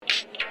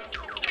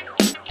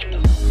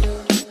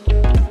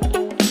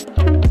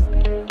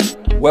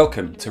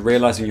Welcome to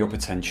Realising Your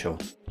Potential,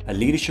 a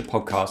leadership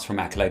podcast from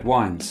Accolade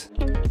Wines.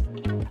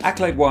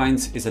 Accolade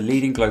Wines is a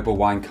leading global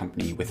wine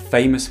company with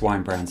famous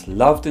wine brands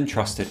loved and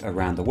trusted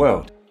around the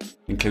world,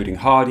 including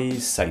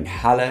Hardy's, St.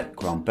 Hallett,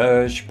 Grand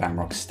Berge,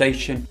 Bamrock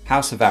Station,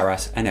 House of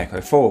Arras and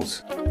Echo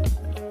Falls.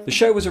 The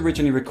show was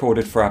originally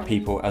recorded for our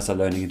people as a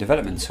learning and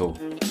development tool,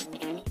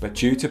 but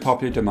due to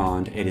popular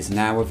demand, it is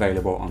now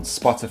available on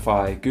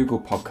Spotify,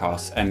 Google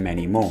Podcasts and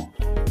many more.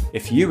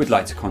 If you would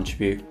like to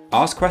contribute,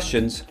 ask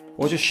questions,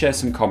 or just share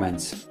some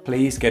comments,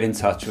 please get in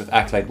touch with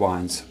Accolade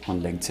Wines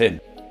on LinkedIn.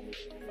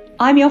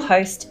 I'm your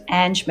host,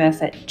 Ange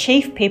Murfitt,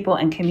 Chief People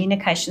and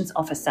Communications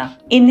Officer.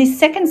 In this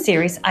second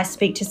series, I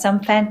speak to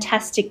some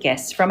fantastic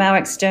guests from our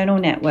external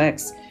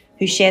networks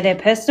who share their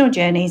personal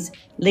journeys,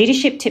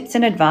 leadership tips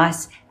and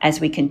advice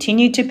as we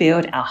continue to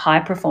build our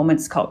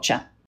high-performance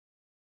culture.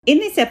 In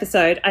this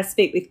episode, I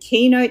speak with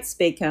keynote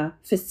speaker,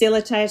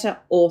 facilitator,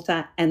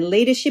 author, and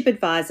leadership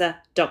advisor,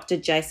 Dr.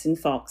 Jason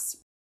Fox.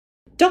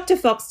 Dr.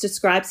 Fox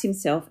describes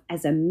himself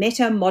as a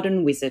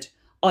meta-modern wizard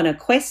on a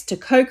quest to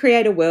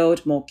co-create a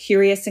world more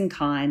curious and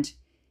kind.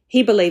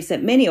 He believes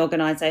that many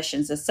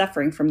organisations are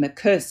suffering from the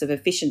curse of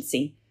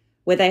efficiency,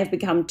 where they have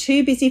become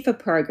too busy for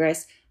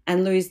progress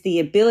and lose the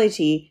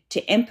ability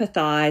to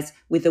empathise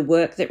with the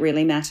work that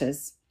really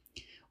matters.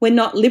 When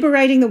not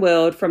liberating the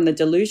world from the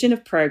delusion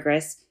of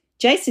progress,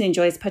 Jason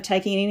enjoys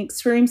partaking in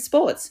extreme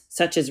sports,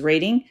 such as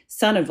reading,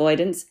 sun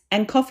avoidance,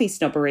 and coffee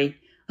snobbery.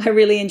 I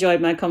really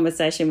enjoyed my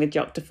conversation with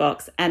Dr.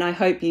 Fox, and I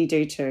hope you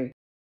do too.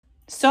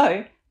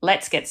 So,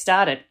 let's get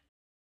started.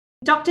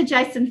 Dr.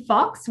 Jason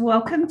Fox,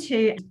 welcome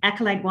to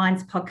Accolade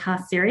Wines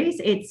podcast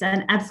series. It's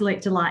an absolute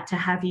delight to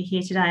have you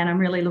here today, and I'm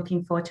really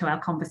looking forward to our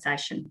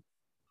conversation.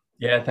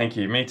 Yeah, thank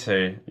you. Me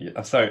too.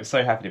 I'm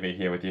so happy to be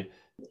here with you.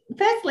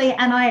 Firstly,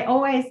 and I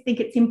always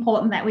think it's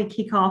important that we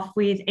kick off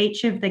with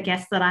each of the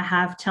guests that I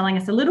have telling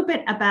us a little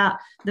bit about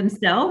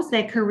themselves,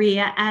 their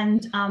career,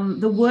 and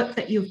the work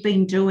that you've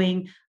been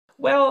doing.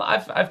 Well,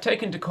 I've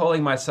taken to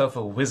calling myself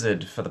a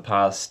wizard for the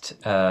past,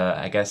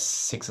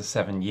 6 or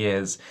 7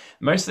 years,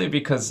 mostly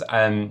because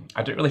I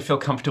don't really feel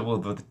comfortable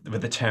with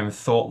the term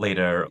thought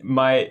leader.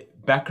 My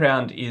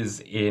background is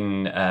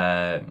in,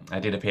 I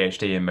did a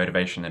PhD in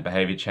motivation and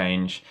behavior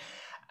change,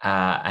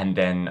 and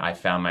then I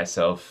found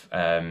myself,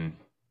 helping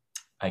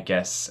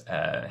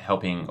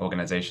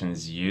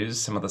organizations use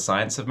some of the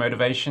science of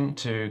motivation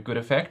to good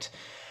effect.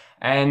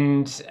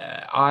 And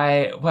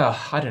I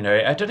don't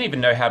know. I don't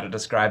even know how to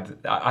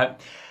describe. I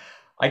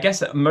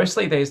guess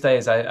mostly these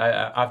days, I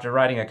after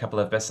writing a couple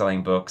of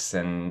best-selling books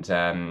and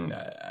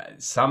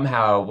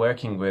somehow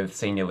working with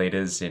senior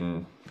leaders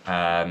in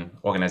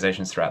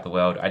organizations throughout the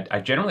world,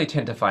 I generally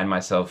tend to find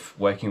myself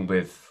working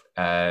with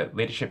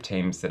leadership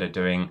teams that are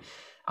doing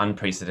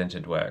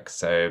unprecedented work.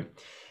 So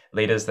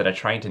leaders that are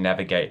trying to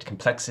navigate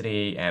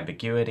complexity,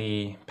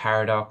 ambiguity,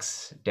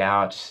 paradox,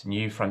 doubt,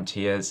 new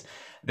frontiers.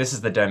 This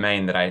is the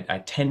domain that I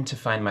tend to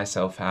find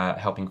myself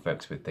helping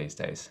folks with these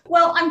days.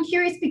 Well, I'm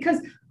curious because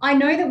I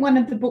know that one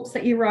of the books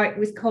that you wrote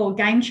was called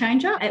Game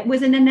Changer. It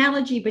was an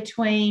analogy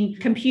between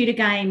computer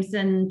games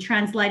and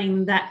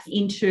translating that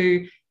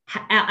into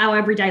our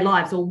everyday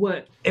lives or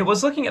work. It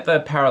was looking at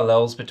the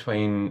parallels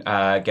between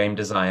game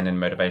design and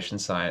motivation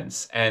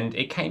science, and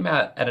it came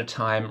out at a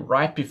time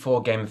right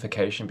before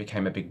gamification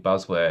became a big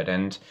buzzword,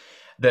 and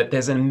that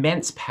there's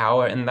immense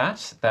power in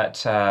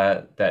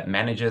that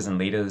managers and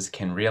leaders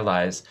can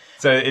realize.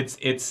 So it's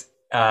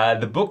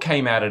the book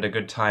came out at a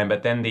good time,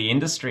 but then the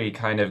industry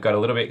kind of got a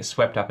little bit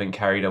swept up and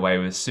carried away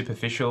with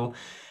superficial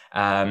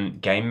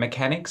game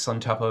mechanics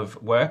on top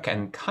of work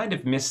and kind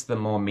of missed the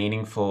more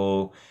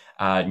meaningful,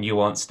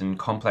 nuanced and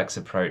complex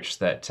approach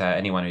that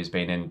anyone who's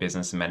been in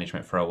business and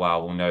management for a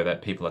while will know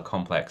that people are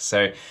complex.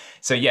 So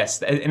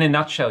yes, in a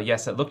nutshell,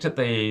 yes, it looked at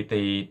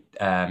the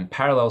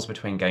parallels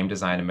between game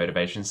design and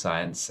motivation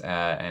science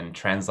and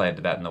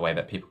translated that in the way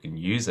that people can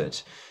use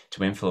it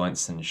to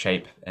influence and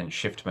shape and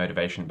shift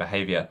motivation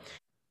behavior.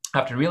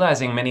 After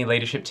realizing many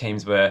leadership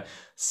teams were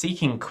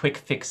seeking quick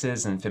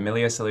fixes and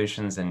familiar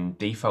solutions and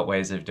default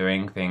ways of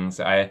doing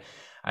things,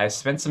 I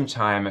spent some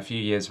time, a few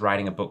years,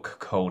 writing a book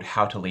called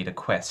How to Lead a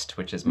Quest,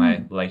 which is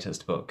my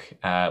latest book,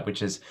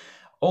 which is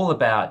all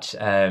about,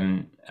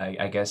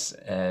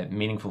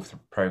 meaningful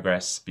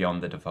progress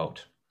beyond the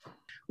default.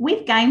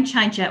 With Game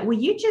Changer, were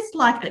you just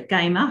like a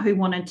gamer who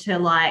wanted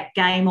to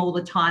game all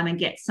the time and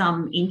get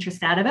some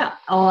interest out of it?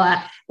 Or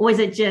was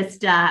it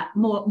just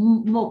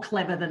more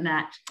clever than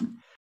that?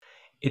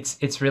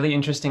 It's really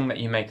interesting that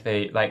you make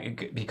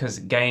because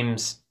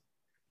games,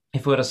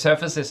 if we were to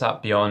surface this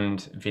up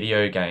beyond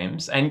video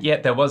games, and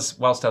yet there was,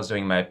 whilst I was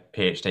doing my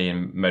PhD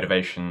in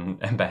motivation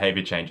and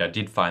behavior change, I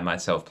did find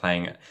myself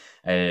playing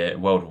a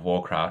World of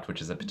Warcraft,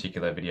 which is a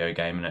particular video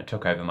game, and it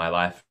took over my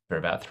life for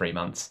about 3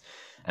 months.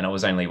 And it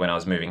was only when I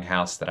was moving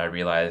house that I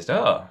realized,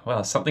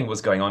 something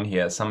was going on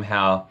here.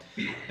 Somehow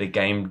the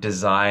game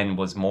design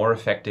was more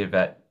effective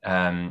at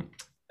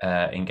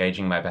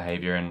engaging my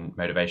behavior and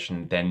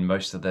motivation than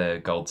most of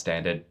the gold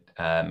standard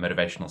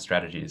motivational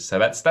strategies. So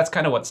that's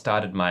kind of what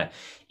started my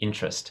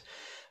interest.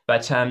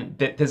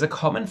 But there's a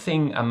common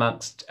thing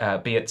amongst,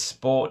 be it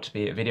sport,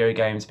 be it video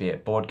games, be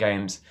it board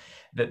games,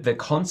 that the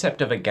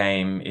concept of a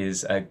game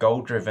is a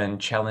goal-driven,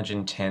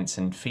 challenge-intense,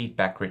 and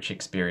feedback-rich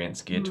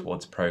experience geared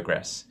towards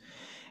progress.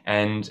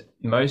 And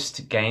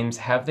most games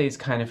have these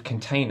kind of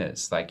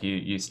containers, like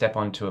you step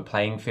onto a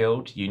playing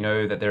field, you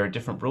know that there are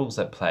different rules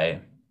at play,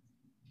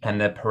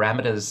 and the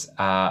parameters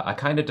are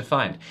kind of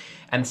defined.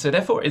 And so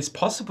therefore it's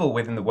possible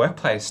within the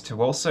workplace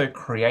to also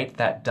create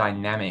that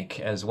dynamic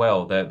as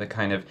well, the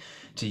kind of,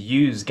 to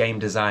use game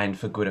design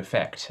for good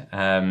effect.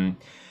 And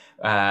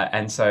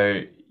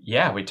so,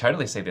 yeah, we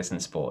totally see this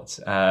in sports.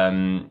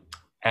 And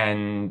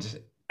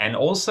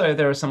also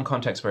there are some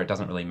contexts where it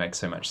doesn't really make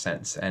so much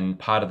sense. And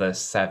part of the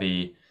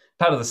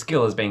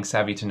skill is being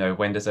savvy to know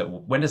when does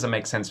it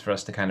make sense for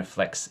us to kind of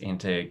flex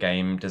into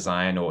game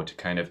design, or to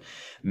kind of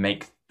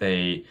make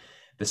the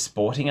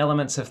sporting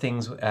elements of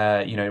things,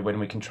 when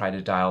we can try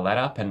to dial that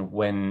up, and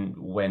when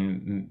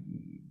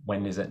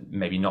is it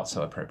maybe not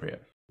so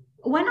appropriate.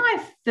 When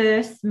I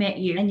first met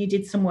you and you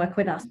did some work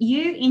with us,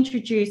 you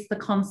introduced the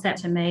concept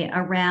to me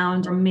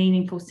around a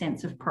meaningful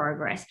sense of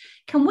progress.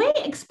 Can we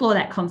explore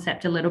that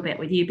concept a little bit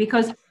with you?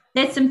 Because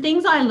there's some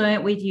things I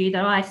learned with you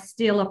that I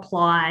still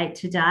apply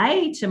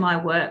today to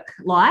my work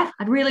life.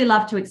 I'd really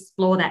love to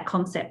explore that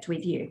concept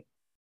with you.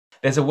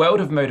 There's a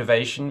world of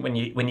motivation. When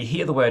you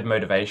hear the word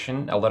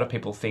motivation, a lot of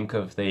people think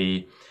of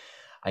the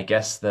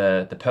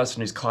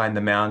person who's climbed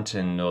the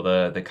mountain, or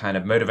the kind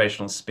of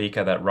motivational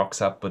speaker that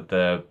rocks up with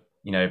the,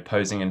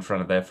 posing in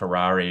front of their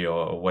Ferrari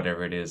or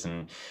whatever it is.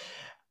 And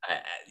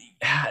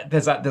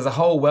there's a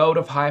whole world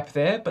of hype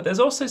there, but there's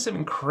also some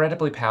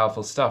incredibly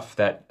powerful stuff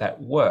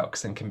that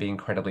works and can be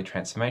incredibly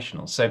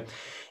transformational. So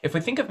if we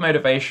think of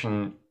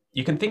motivation,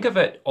 you can think of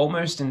it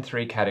almost in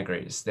three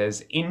categories. There's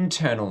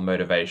internal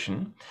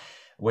motivation,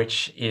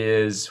 which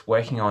is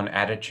working on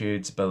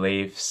attitudes,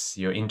 beliefs,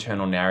 your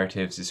internal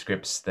narratives, your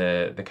scripts,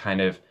 the kind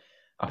of,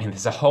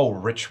 there's a whole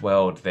rich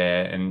world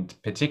there. And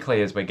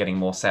particularly as we're getting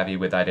more savvy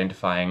with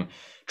identifying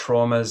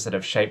traumas that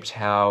have shaped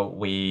how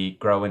we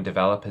grow and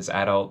develop as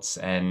adults,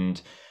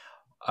 and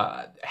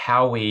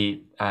how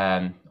we,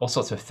 all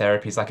sorts of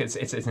therapies, like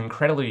it's an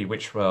incredibly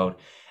rich world,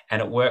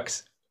 and it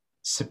works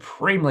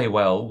supremely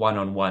well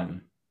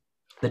one-on-one.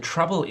 The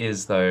trouble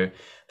is, though,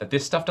 that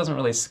this stuff doesn't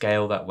really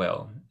scale that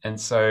well. And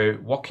so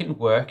what can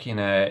work in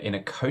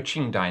a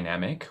coaching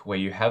dynamic where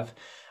you have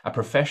a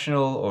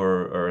professional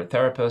or a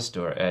therapist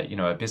or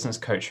a business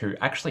coach who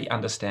actually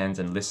understands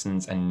and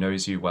listens and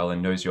knows you well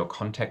and knows your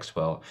context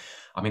well,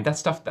 that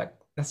stuff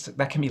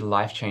that can be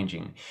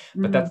life-changing.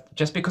 But that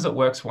just because it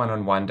works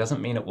one-on-one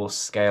doesn't mean it will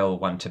scale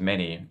one to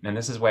many. And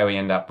this is where we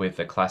end up with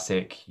the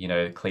classic,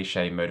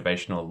 cliche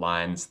motivational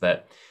lines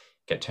that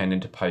get turned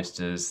into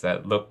posters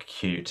that look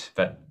cute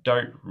but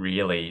don't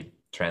really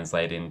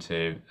translate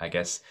into, I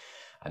guess,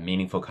 a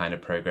meaningful kind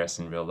of progress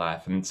in real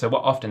life. And so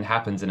what often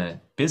happens in a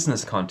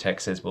business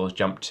context is we'll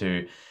jump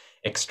to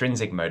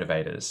extrinsic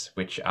motivators,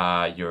 which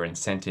are your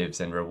incentives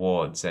and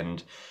rewards.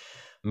 And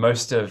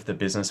most of the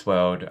business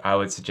world, I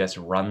would suggest,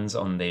 runs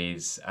on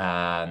these,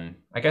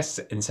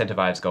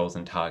 incentivized goals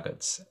and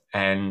targets.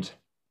 And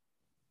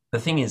the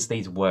thing is,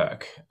 these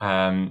work.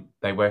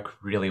 They work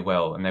really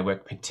well, and they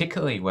work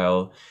particularly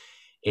well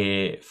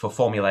for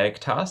formulaic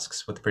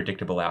tasks with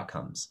predictable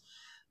outcomes.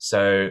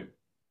 So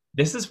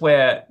this is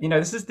where,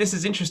 this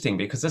is interesting,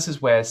 because this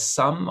is where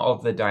some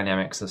of the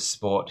dynamics of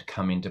sport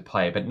come into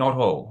play, but not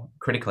all.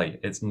 Critically,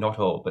 it's not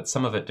all, but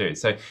some of it do.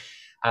 So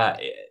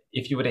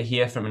if you were to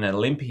hear from an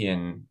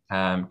Olympian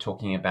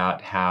talking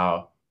about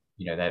how,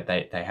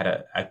 they had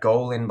a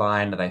goal in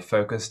mind, they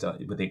focused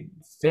with a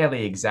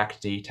fairly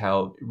exact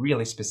detail,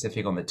 really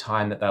specific on the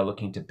time that they're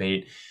looking to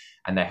beat,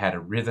 and they had a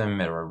rhythm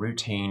or a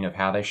routine of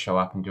how they show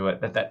up and do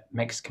it, that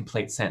makes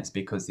complete sense,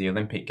 because the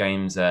Olympic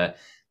Games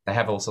they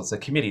have all sorts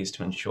of committees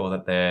to ensure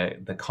that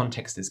the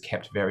context is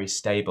kept very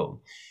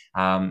stable.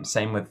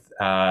 Same with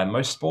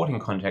most sporting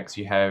contexts.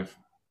 You have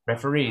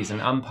referees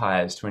and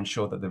umpires to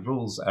ensure that the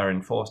rules are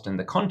enforced and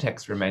the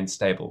context remains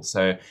stable.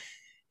 So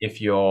if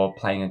you're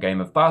playing a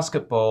game of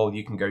basketball,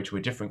 you can go to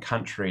a different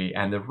country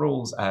and the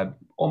rules are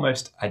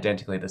almost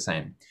identically the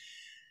same.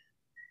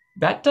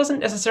 That doesn't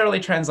necessarily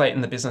translate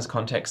in the business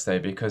context, though,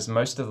 because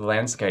most of the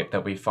landscape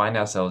that we find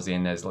ourselves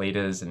in as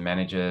leaders and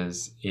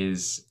managers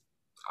is,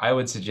 I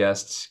would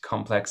suggest,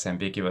 complex,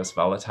 ambiguous,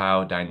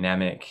 volatile,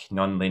 dynamic,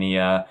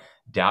 non-linear,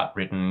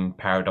 doubt-ridden,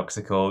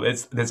 paradoxical.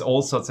 There's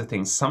all sorts of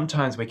things.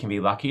 Sometimes we can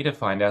be lucky to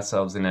find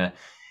ourselves in a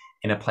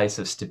place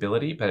of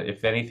stability, but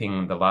if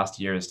anything, the last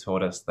year has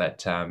taught us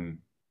that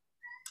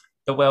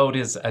the world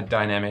is a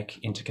dynamic,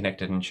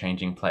 interconnected, and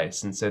changing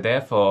place. And so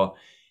therefore,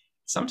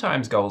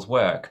 sometimes goals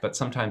work, but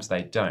sometimes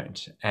they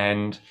don't.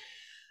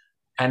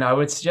 And I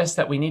would suggest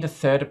that we need a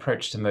third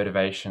approach to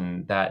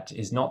motivation that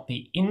is not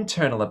the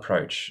internal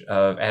approach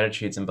of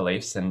attitudes and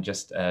beliefs and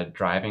just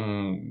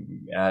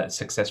driving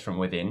success from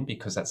within,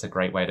 because that's a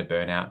great way to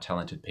burn out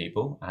talented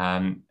people.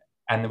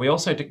 And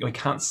we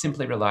can't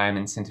simply rely on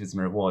incentives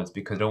and rewards,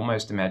 because it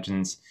almost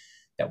imagines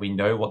that we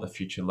know what the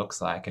future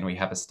looks like and we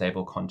have a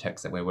stable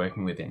context that we're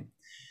working within.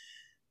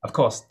 Of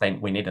course,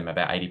 we need them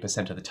about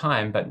 80% of the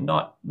time, but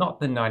not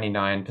the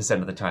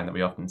 99% of the time that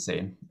we often see.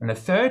 And the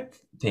third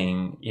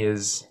thing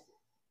is,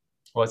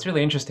 well, it's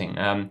really interesting.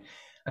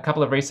 A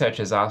couple of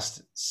researchers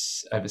asked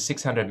over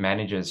 600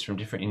 managers from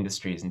different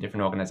industries and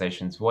different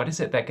organizations, what is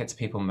it that gets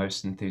people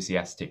most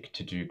enthusiastic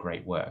to do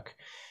great work?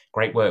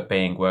 Great work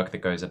being work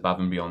that goes above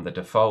and beyond the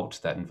default,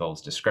 that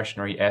involves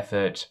discretionary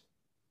effort,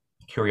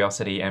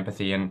 curiosity,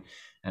 empathy,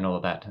 and all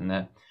of that.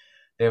 And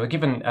they were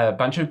given a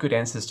bunch of good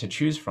answers to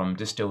choose from,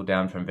 distilled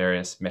down from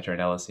various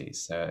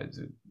meta-analyses. So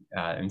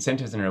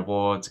incentives and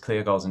rewards,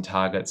 clear goals and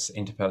targets,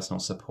 interpersonal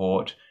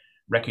support,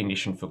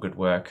 recognition for good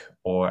work,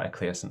 or a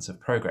clear sense of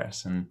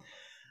progress. And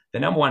the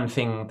number one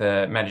thing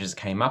the managers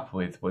came up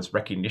with was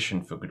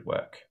recognition for good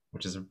work,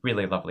 which is a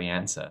really lovely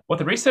answer. What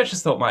the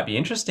researchers thought might be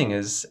interesting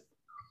is,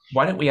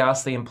 why don't we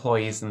ask the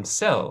employees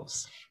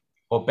themselves?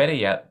 Or better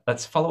yet,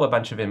 let's follow a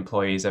bunch of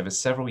employees over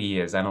several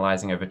years,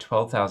 analyzing over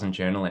 12,000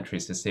 journal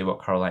entries to see what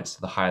correlates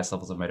to the highest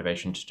levels of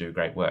motivation to do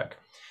great work.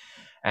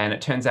 And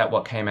it turns out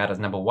what came out as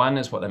number one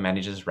is what the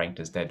managers ranked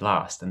as dead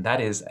last, and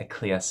that is a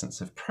clear sense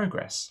of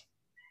progress.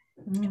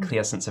 A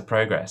clear sense of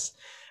progress.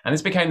 And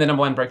this became the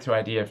number one breakthrough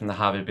idea from the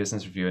Harvard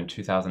Business Review in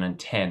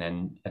 2010,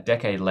 and a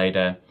decade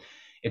later,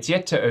 it's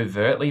yet to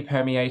overtly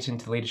permeate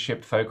into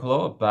leadership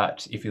folklore,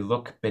 but if you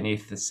look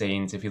beneath the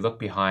scenes, if you look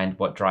behind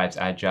what drives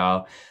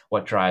Agile,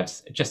 what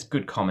drives just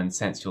good common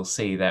sense, you'll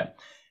see that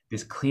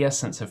this clear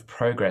sense of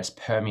progress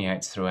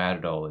permeates throughout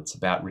it all. It's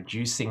about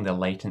reducing the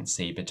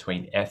latency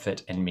between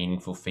effort and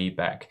meaningful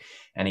feedback.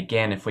 And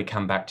again, if we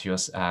come back to your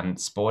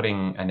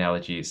sporting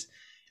analogies,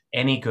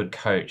 any good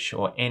coach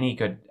or any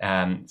good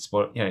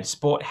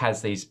sport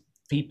has these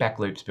feedback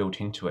loops built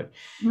into it.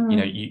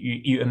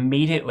 You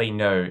immediately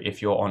know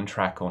if you're on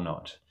track or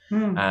not.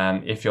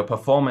 If your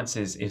performance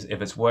is if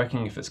it's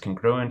working, if it's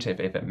congruent, if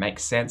it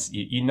makes sense,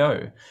 you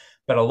know.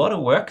 But a lot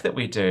of work that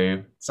we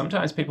do,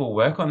 sometimes people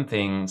work on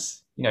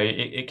things,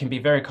 it can be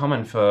very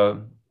common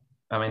for,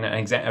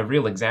 a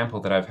real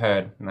example that I've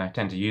heard, and I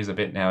tend to use a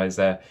bit now, is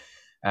a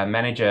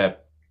manager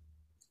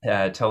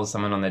tells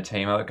someone on their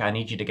team, look, I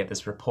need you to get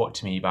this report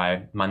to me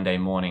by Monday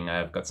morning.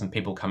 I've got some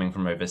people coming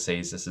from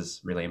overseas. This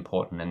is really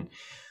important. And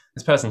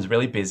this person's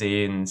really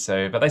busy. And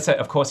so, but they say,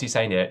 of course, you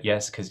say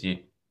yes, because you're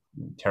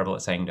terrible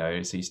at saying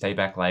no. So you stay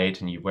back late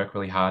and you work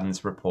really hard on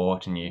this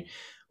report, and you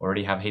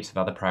already have heaps of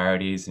other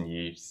priorities, and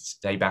you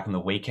stay back on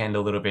the weekend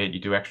a little bit. You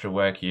do extra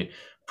work, you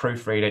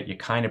proofread it. You're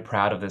kind of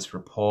proud of this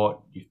report.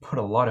 You've put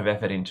a lot of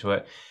effort into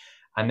it.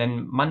 And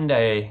then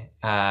Monday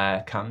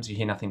comes, you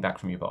hear nothing back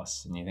from your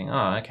boss, and you think,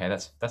 oh, okay,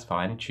 that's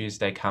fine.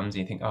 Tuesday comes,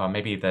 and you think, oh,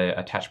 maybe the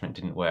attachment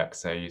didn't work,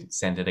 so you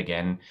send it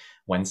again.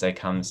 Wednesday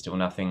comes, still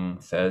nothing.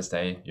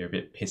 Thursday, you're a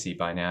bit pissy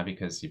by now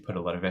because you put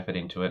a lot of effort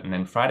into it. And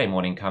then Friday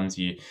morning comes,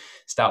 you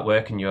start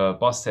work, and your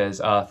boss says,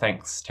 oh,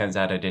 thanks, turns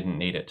out I didn't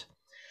need it.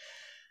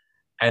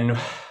 And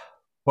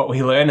what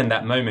we learn in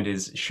that moment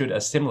is, should a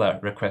similar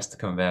request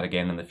come about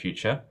again in the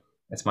future,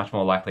 it's much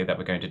more likely that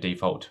we're going to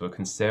default to a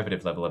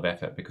conservative level of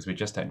effort because we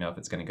just don't know if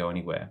it's going to go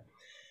anywhere,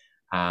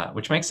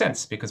 which makes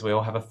sense because we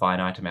all have a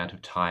finite amount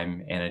of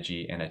time,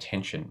 energy, and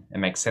attention. It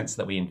makes sense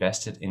that we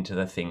invest it into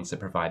the things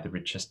that provide the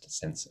richest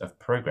sense of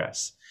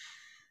progress.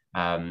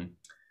 I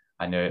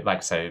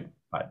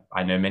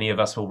know many of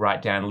us will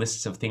write down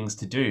lists of things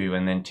to do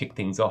and then tick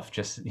things off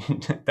just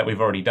that we've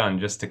already done,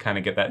 just to kind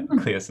of get that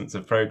clear sense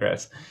of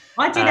progress.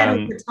 I do that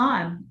all the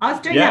time. I was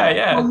doing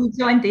that before you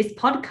joined this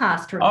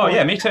podcast. Oh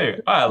yeah, me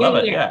too. Oh, I love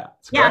it. Yeah,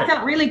 I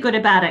felt really good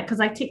about it because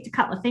I ticked a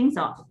couple of things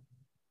off.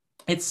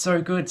 It's so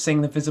good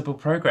seeing the visible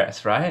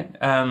progress, right?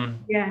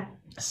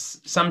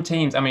 Some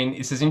teams,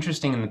 this is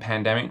interesting in the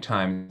pandemic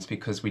times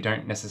because we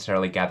don't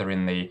necessarily gather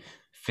in the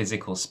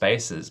physical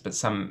spaces, but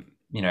some,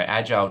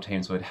 agile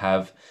teams would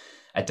have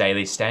a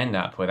daily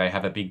stand-up where they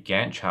have a big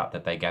Gantt chart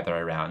that they gather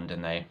around,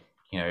 and they,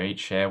 each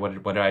share what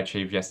did I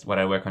achieve what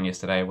did I work on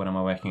yesterday, what am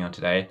I working on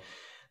today.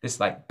 This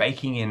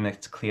baking in a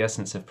clear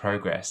sense of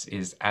progress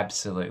is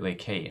absolutely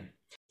key.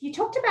 You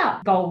talked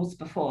about goals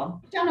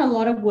before. I've done a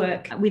lot of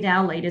work with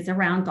our leaders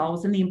around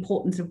goals and the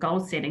importance of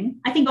goal setting.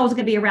 I think goals are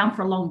going to be around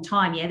for a long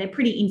time. Yeah, they're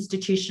pretty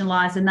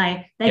institutionalized, and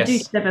they do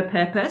serve a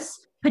purpose,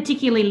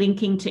 particularly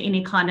linking to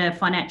any kind of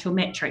financial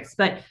metrics.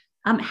 But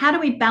how do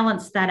we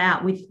balance that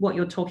out with what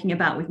you're talking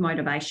about with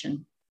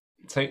motivation?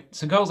 So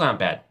goals aren't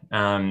bad,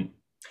 and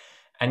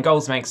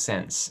goals make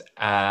sense.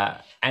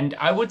 And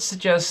I would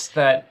suggest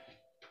that.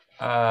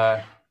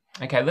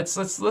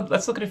 Let's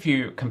look at a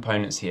few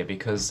components here,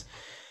 because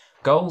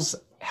goals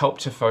help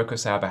to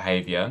focus our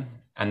behavior,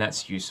 and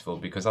that's useful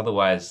because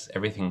otherwise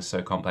everything's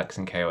so complex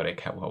and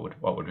chaotic.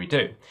 What would we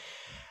do?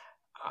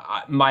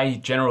 My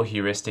general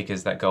heuristic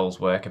is that goals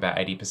work about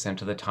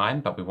 80% of the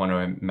time, but we want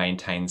to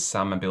maintain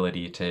some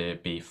ability to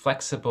be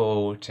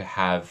flexible, to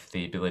have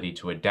the ability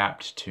to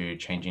adapt to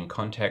changing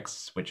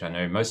contexts, which I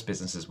know most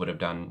businesses would have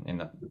done in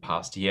the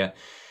past year.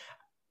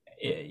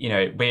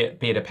 Be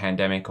it a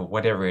pandemic or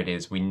whatever it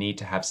is, we need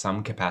to have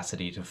some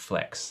capacity to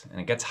flex. And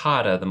it gets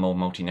harder the more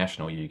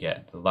multinational you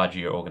get. The larger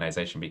your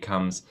organization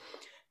becomes,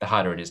 the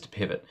harder it is to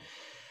pivot.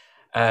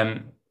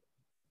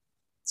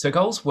 So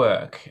goals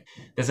work.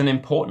 There's an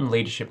important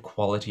leadership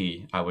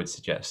quality, I would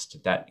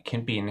suggest, that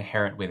can be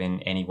inherent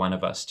within any one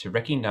of us to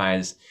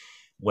recognize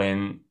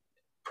when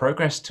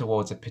progress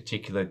towards a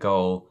particular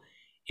goal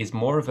is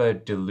more of a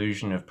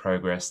delusion of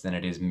progress than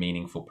it is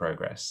meaningful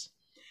progress.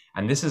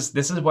 And this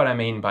is what I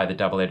mean by the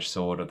double-edged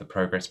sword of the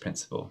progress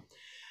principle.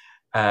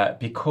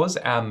 Because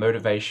our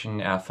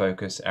motivation, our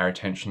focus, our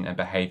attention and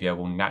behavior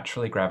will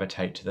naturally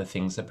gravitate to the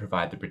things that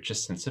provide the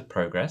richest sense of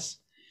progress,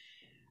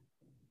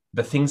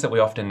 the things that we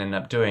often end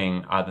up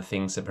doing are the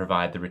things that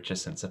provide the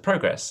richest sense of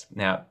progress.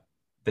 Now,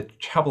 the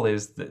trouble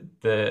is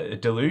that the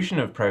delusion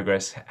of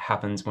progress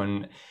happens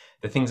when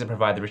the things that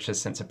provide the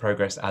richest sense of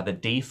progress are the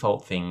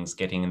default things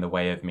getting in the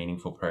way of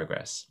meaningful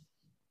progress.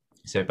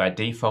 So by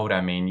default,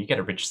 I mean, you get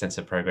a rich sense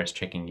of progress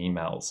checking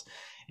emails.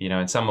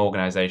 In some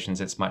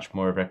organizations, it's much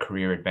more of a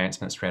career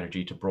advancement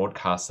strategy to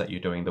broadcast that you're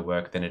doing the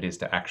work than it is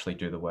to actually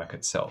do the work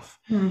itself.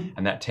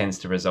 And that tends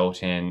to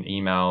result in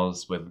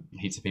emails with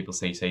heaps of people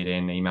CC'd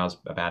in, emails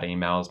about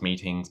emails,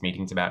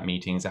 meetings about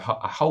meetings, a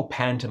whole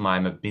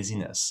pantomime of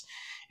busyness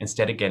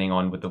instead of getting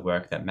on with the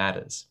work that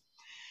matters.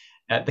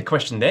 The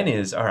question then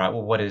is, all right,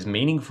 well, what is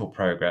meaningful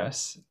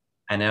progress?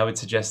 And I would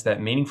suggest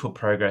that meaningful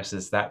progress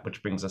is that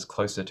which brings us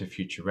closer to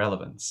future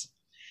relevance.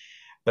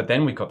 But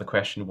then we've got the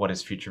question, what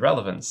is future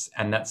relevance?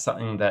 And that's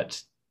something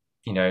that,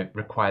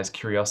 requires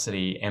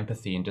curiosity,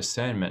 empathy, and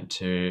discernment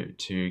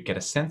to get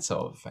a sense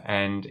of.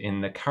 And in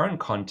the current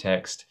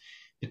context,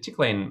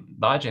 particularly in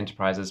large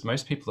enterprises,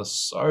 most people are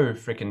so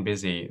freaking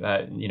busy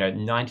that,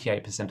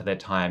 98% of their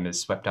time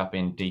is swept up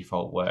in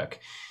default work.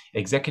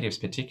 Executives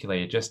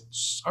particularly are just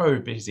so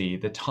busy.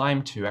 The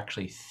time to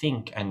actually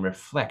think and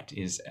reflect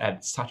is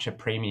at such a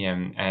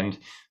premium and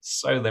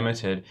so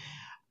limited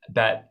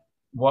that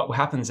what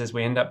happens is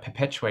we end up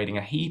perpetuating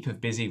a heap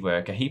of busy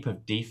work, a heap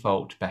of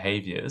default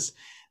behaviors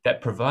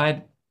that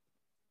provide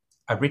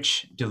a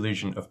rich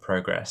delusion of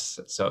progress.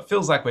 So it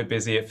feels like we're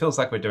busy. It feels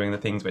like we're doing the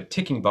things, we're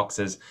ticking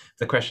boxes.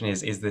 The question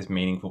is this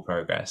meaningful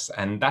progress?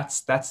 And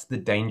that's the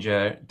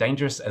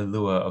dangerous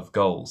allure of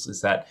goals,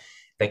 is that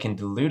they can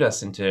delude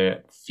us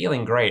into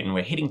feeling great and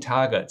we're hitting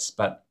targets,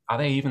 but are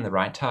they even the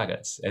right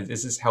targets?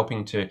 Is this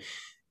helping to,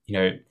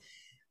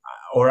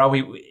 or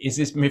is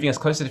this moving us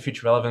closer to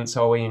future relevance?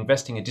 Or are we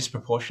investing a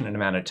disproportionate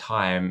amount of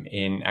time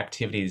in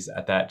activities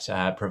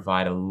that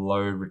provide a low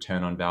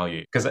return on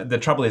value? Because the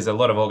trouble is, a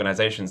lot of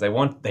organizations, they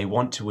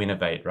want to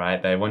innovate,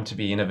 right? They want to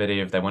be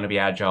innovative, they want to be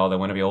agile, they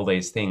want to be all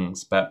these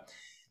things, but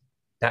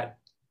that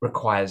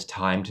requires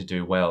time to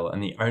do well.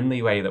 And the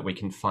only way that we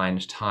can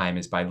find time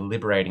is by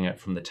liberating it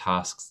from the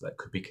tasks that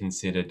could be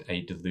considered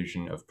a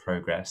delusion of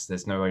progress.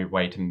 There's no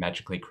way to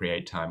magically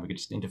create time. We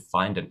just need to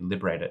find it and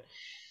liberate it.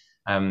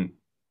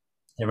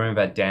 I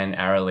remember Dan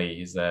Ariely.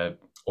 He's the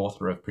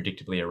author of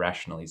Predictably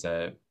Irrational. He's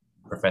a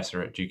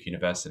professor at Duke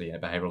University, a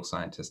behavioral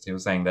scientist. He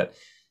was saying that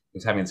he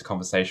was having this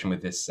conversation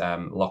with this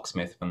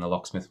locksmith when the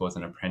locksmith was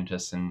an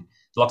apprentice. And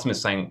the locksmith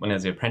was saying when he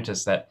was an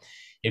apprentice that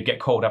he'd get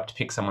called up to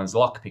pick someone's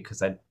lock because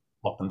they'd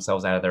lock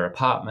themselves out of their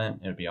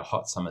apartment. It would be a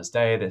hot summer's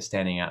day. They're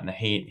standing out in the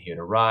heat. He would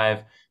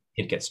arrive.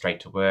 He'd get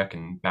straight to work.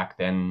 And back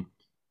then,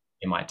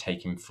 it might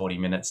take him 40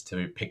 minutes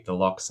to pick the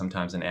lock,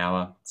 sometimes an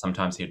hour.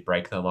 Sometimes he'd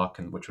break the lock,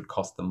 which would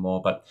cost them more.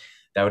 But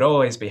they would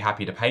always be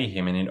happy to pay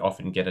him, and he'd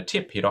often get a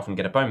tip. He'd often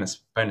get a bonus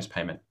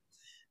payment.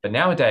 But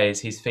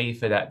nowadays, his fee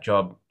for that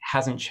job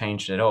hasn't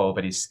changed at all,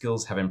 but his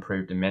skills have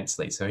improved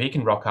immensely. So he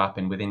can rock up,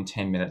 and within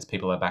 10 minutes,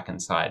 people are back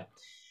inside.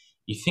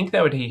 You think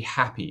they would be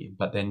happy,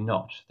 but they're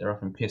not. They're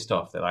often pissed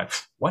off. They're like,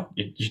 what?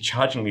 You're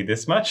charging me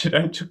this much? It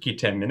only took you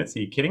 10 minutes. Are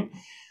you kidding?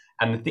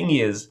 And the thing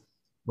is,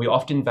 we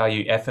often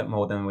value effort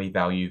more than we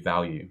value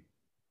value.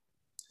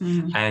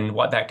 And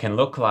what that can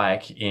look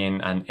like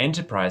in an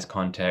enterprise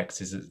context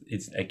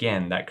is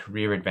again, that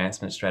career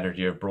advancement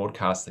strategy of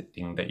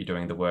broadcasting that you're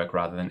doing the work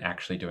rather than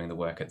actually doing the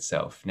work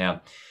itself.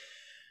 Now,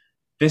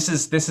 this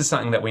is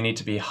something that we need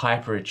to be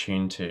hyper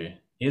attuned to.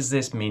 Is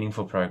this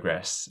meaningful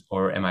progress,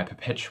 or am I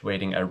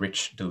perpetuating a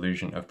rich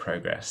delusion of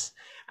progress?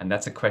 And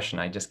that's a question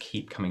I just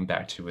keep coming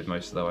back to with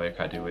most of the work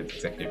I do with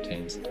executive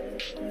teams.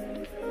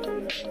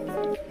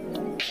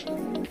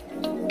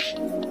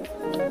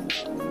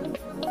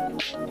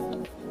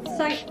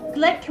 So,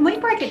 can we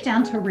break it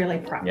down to really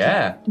practical?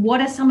 Yeah.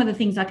 What are some of the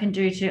things I can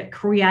do to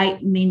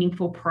create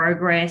meaningful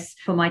progress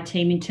for my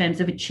team in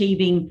terms of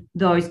achieving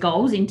those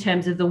goals, in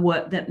terms of the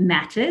work that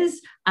matters?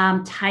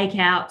 Take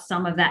out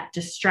some of that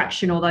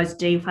distraction or those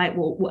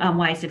default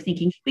ways of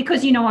thinking.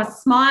 Because, I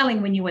was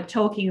smiling when you were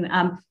talking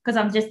because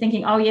I'm just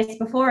thinking, oh, yes,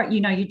 before,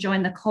 you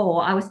joined the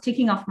call, I was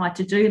ticking off my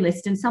to-do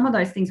list, and some of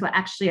those things were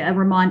actually a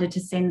reminder to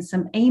send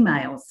some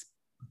emails.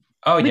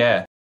 Oh,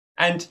 yeah.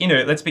 And,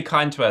 let's be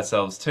kind to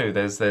ourselves too.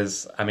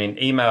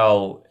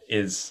 Email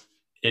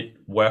it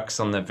works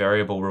on the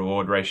variable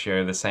reward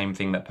ratio, the same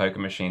thing that poker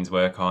machines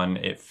work on.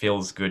 It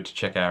feels good to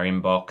check our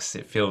inbox.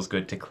 It feels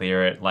good to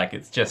clear it.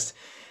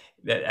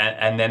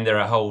 And then there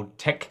are whole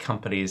tech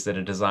companies that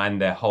have designed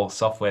their whole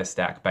software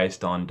stack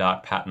based on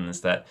dark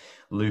patterns that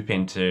loop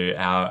into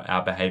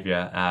our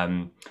behavior.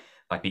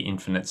 like the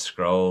infinite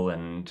scroll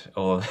and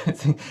all.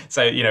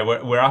 So,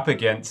 we're up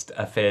against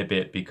a fair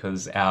bit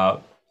because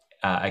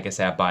I guess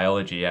our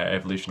biology, our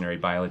evolutionary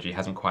biology,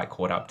 hasn't quite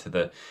caught up to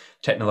the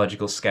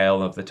technological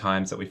scale of the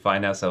times that we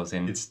find ourselves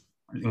in. It's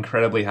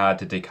incredibly hard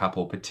to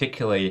decouple,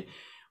 particularly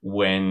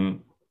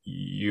when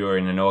you're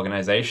in an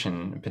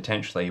organization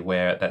potentially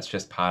where that's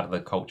just part of the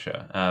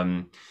culture.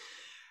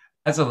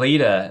 As a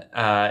leader,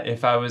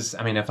 if I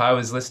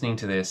was listening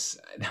to this,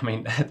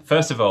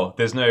 first of all,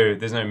 there's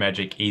no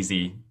magic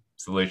easy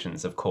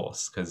solutions, of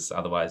course, because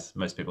otherwise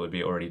most people would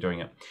be already doing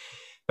it.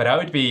 But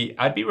I'd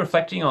be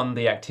reflecting on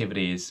the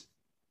activities,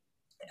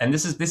 and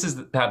this is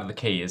part of the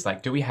key, is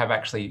like, do we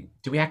actually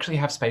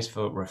have space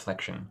for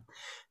reflection?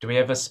 Do we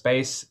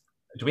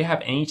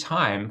have any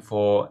time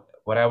for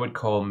what I would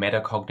call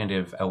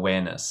metacognitive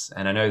awareness?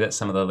 And I know that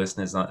some of the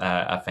listeners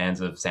are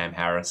fans of Sam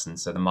Harris, and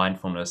so the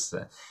mindfulness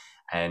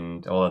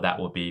and all of that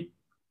would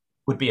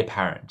be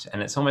apparent.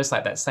 And it's almost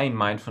like that same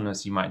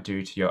mindfulness you might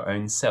do to your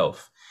own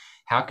self.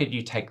 How could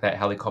you take that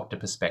helicopter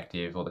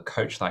perspective or the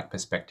coach-like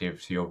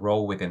perspective to your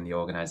role within the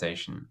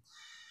organization?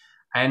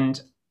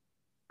 And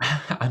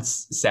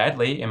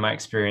sadly, in my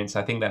experience,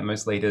 I think that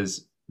most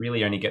leaders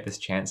really only get this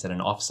chance at an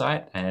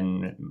offsite,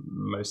 and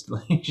most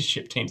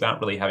leadership teams aren't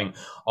really having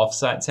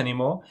offsites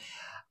anymore.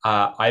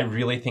 I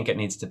really think it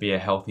needs to be a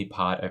healthy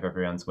part of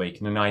everyone's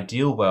week. In an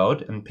ideal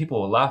world, and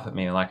people will laugh at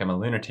me like I'm a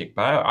lunatic,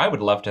 but I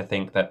would love to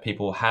think that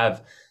people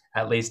have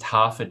at least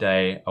half a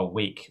day a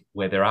week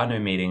where there are no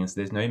meetings,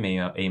 there's no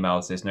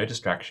emails, there's no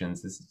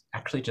distractions, there's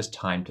actually just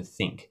time to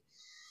think.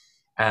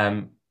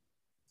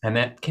 And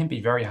that can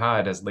be very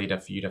hard as leader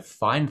for you to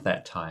find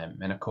that time.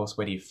 And of course,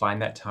 where do you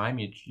find that time?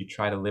 You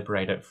try to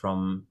liberate it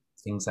from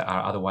things that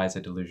are otherwise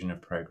a delusion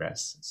of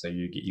progress. So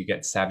you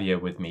get savvier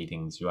with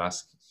meetings. You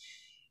ask,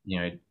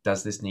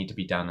 does this need to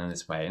be done in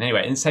this way? And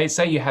anyway, and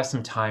say you have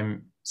some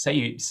time, say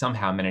you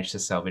somehow manage to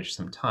salvage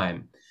some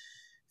time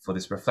for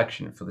this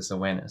reflection, for this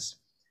awareness.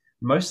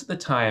 Most of the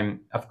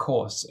time, of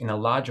course, in a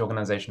large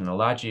organization, the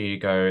larger you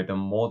go, the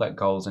more that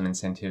goals and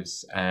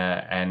incentives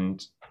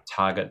and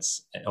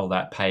targets, all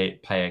that play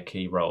a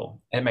key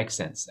role. It makes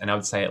sense. And I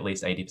would say at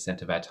least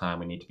 80% of our time,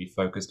 we need to be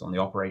focused on the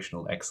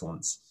operational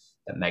excellence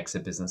that makes a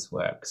business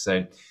work.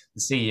 So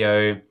the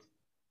CEO,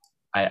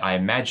 I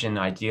imagine,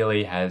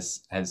 ideally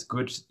has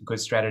good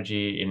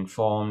strategy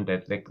informed.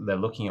 They're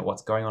looking at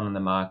what's going on in the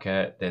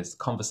market. There's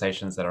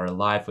conversations that are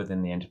alive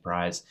within the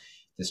enterprise.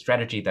 The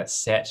strategy that's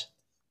set,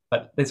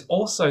 but there's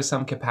also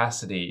some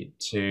capacity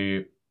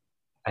to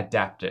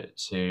adapt it,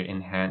 to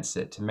enhance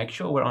it, to make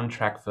sure we're on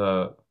track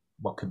for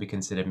what could be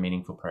considered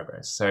meaningful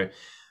progress. So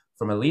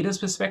from a leader's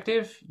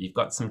perspective, you've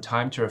got some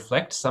time to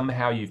reflect.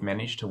 Somehow you've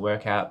managed to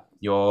work out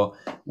your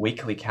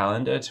weekly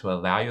calendar to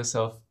allow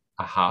yourself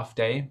a half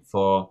day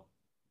for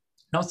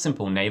not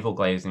simple navel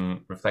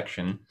glazing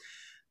reflection,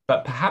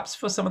 but perhaps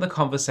for some of the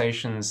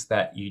conversations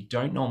that you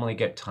don't normally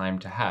get time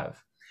to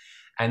have.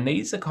 And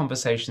these are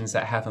conversations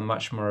that have a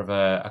much more of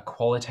a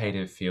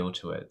qualitative feel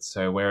to it.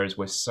 So whereas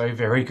we're so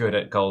very good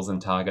at goals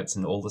and targets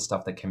and all the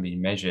stuff that can be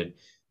measured,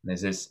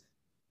 there's this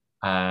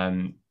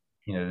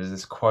there's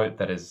this quote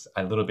that is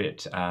a little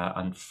bit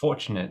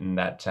unfortunate in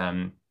that,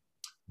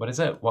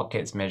 what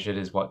gets measured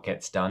is what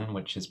gets done,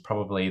 which is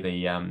probably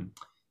the,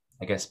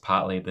 I guess,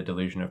 partly the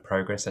delusion of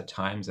progress at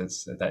times.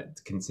 It's that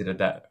considered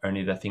that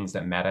only the things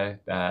that matter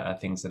are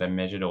things that are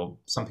measured or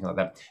something like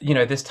that.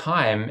 This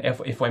time,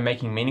 if we're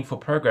making meaningful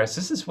progress,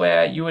 this is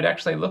where you would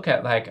actually look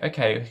at like,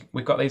 okay,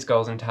 we've got these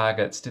goals and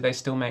targets. Do they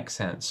still make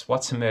sense?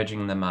 What's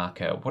emerging in the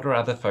market? What are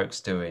other folks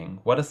doing?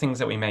 What are things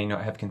that we may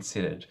not have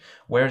considered?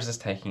 Where is this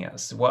taking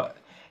us? What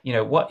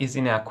is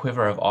in our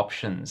quiver of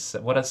options?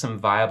 What are some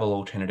viable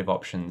alternative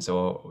options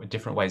or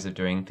different ways of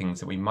doing things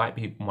that we might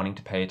be wanting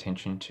to pay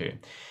attention to?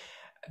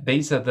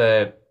 These are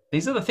the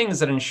things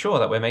that ensure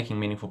that we're making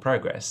meaningful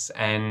progress.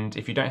 And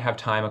if you don't have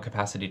time or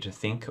capacity to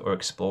think or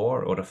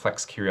explore or to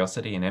flex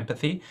curiosity and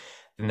empathy,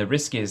 then the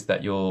risk is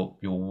that you'll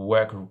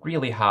work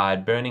really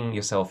hard, burning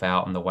yourself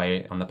out on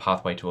the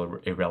pathway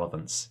to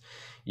irrelevance.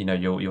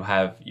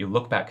 You'll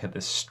look back at the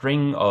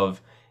string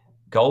of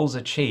goals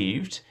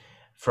achieved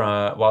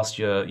whilst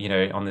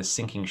you're on this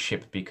sinking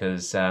ship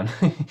because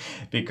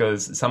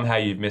because somehow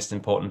you've missed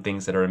important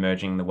things that are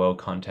emerging in the world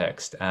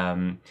context.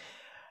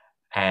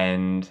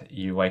 And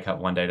you wake up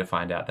one day to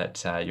find out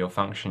that your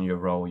function, your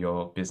role,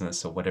 your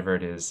business, or whatever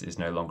it is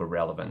no longer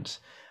relevant.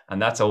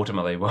 And that's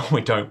ultimately what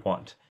we don't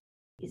want.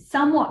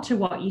 Somewhat to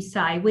what you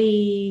say,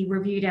 we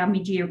reviewed our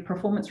mid-year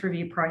performance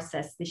review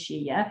process this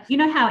year. Yeah? You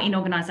know how in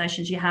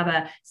organisations you have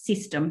a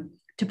system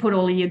to put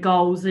all of your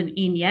goals in,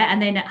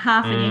 and then at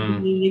half an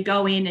end year you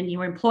go in and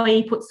your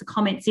employee puts the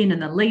comments in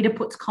and the leader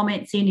puts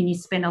comments in and you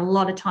spend a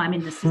lot of time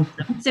in the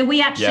system. So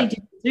we actually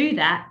didn't do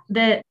that.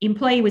 The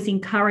employee was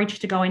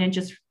encouraged to go in and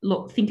just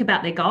think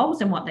about their goals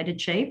and what they'd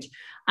achieved.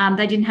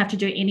 They didn't have to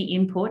do any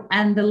input,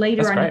 and the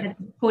leader only had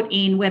to put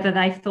in whether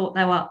they thought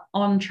they were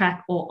on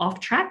track or off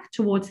track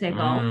towards their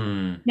goal.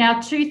 Now,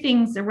 two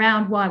things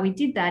around why we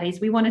did that is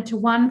we wanted to,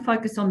 one,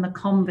 focus on the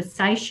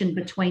conversation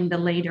between the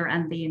leader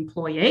and the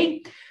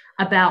employee.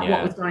 about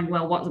what was going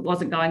well, what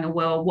wasn't going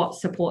well, what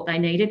support they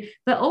needed.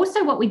 But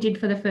also what we did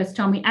for the first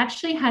time, we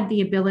actually had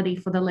the ability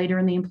for the leader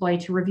and the employee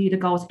to review the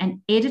goals and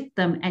edit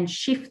them and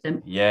shift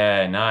them.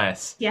 Yeah,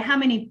 nice. Yeah, how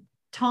many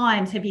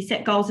times have you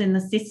set goals in the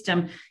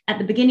system at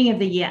the beginning of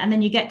the year, and then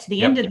you get to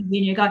the end of the year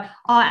and you go, oh,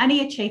 I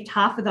only achieved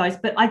half of those,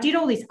 but I did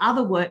all this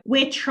other work.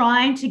 We're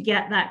trying to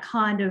get that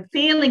kind of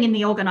feeling in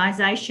the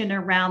organization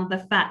around the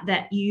fact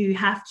that you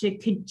have to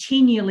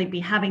continually be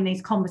having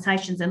these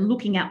conversations and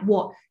looking at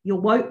what you're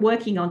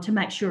working on to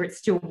make sure it's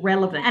still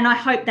relevant. And I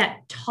hope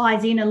that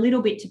ties in a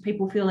little bit to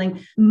people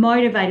feeling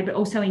motivated, but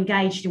also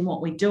engaged in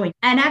what we're doing.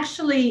 And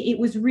actually, it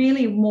was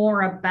really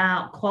more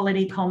about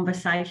quality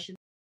conversation.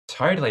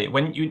 Totally.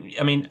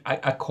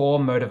 A core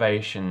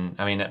motivation,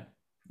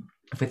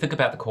 if we think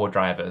about the core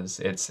drivers,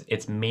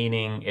 it's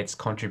meaning, it's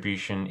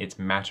contribution, it's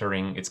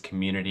mattering, it's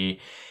community,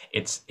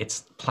 it's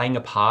playing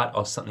a part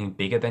of something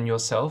bigger than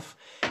yourself.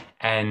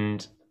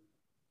 And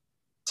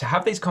to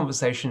have these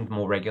conversations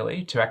more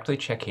regularly, to actually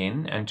check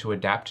in and to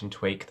adapt and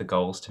tweak the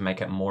goals to make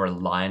it more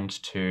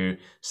aligned to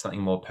something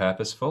more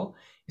purposeful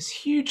is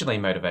hugely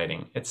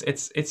motivating.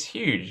 It's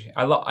huge.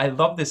 I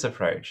love this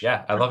approach.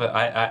 Yeah, I love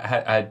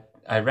it.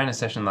 I ran a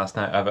session last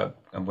night.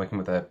 I'm working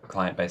with a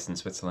client based in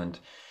Switzerland,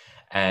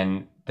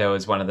 and there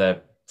was one of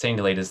the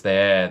senior leaders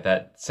there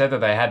that said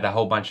that they had a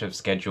whole bunch of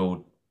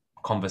scheduled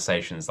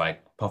conversations,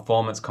 like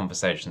performance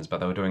conversations, but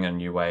they were doing it a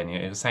new way. And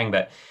he was saying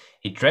that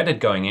he dreaded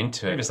going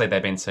into it. Previously,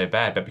 they've been so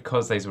bad, but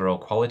because these were all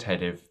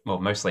qualitative, well,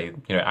 mostly,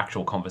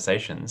 actual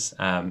conversations,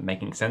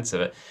 making sense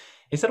of it,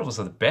 he said it was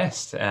the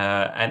best.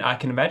 And I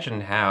can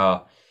imagine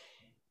how,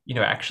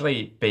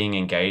 actually being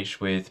engaged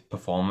with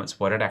performance,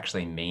 what it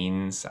actually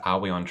means. Are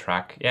we on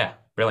track? Yeah,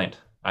 brilliant.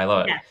 I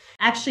love it.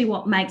 Actually,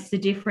 what makes the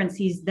difference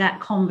is that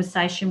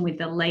conversation with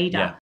the leader.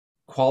 Yeah.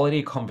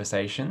 Quality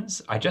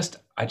conversations. I just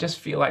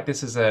feel like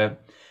this is a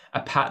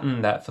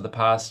pattern that for the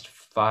past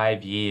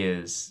 5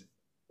 years,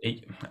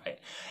 it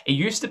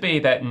used to be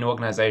that in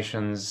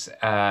organizations,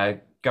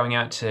 going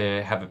out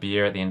to have a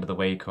beer at the end of the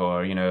week,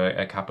 or,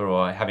 a cuppa,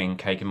 or having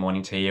cake and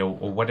morning tea, or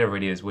whatever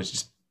it is, was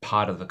just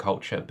part of the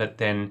culture. But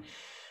then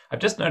I've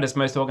just noticed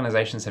most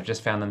organizations have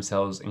just found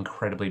themselves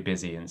incredibly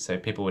busy. And so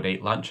people would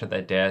eat lunch at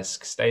their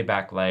desk, stay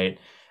back late.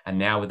 And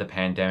now with the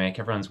pandemic,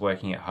 everyone's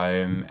working at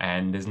home,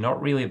 and there's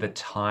not really the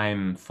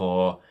time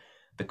for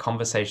the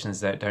conversations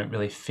that don't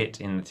really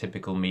fit in the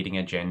typical meeting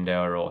agenda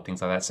or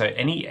things like that. So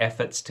any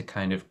efforts to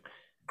kind of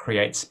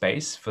create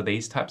space for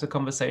these types of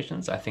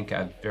conversations, I think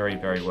are very,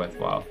 very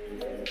worthwhile.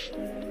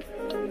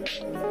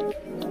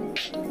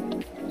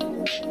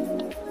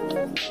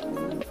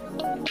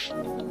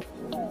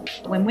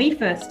 When we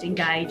first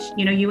engaged,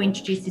 you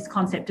introduced this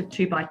concept of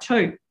 2 by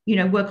 2,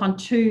 work on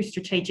 2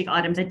 strategic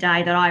items a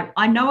day that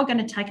I know are going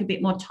to take a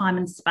bit more time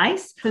and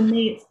space. For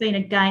me, it's been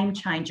a game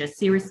changer,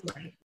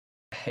 seriously.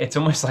 It's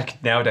almost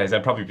like nowadays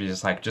I'd probably be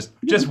just like, just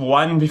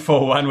one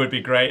before one would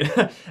be great.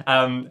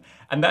 And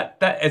that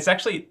it's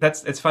actually,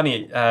 it's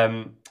funny.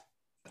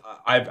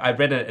 I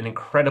read an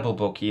incredible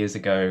book years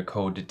ago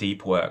called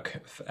Deep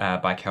Work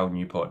by Cal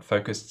Newport,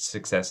 Focused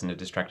Success in a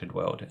Distracted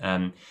World.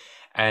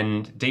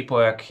 And deep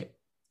work,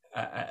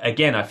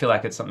 again, I feel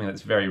like it's something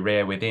that's very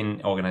rare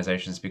within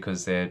organizations,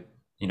 because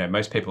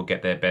most people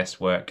get their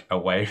best work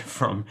away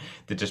from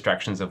the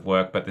distractions of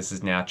work, but this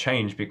has now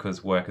changed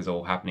because work is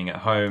all happening at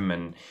home,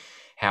 and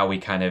how we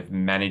kind of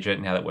manage it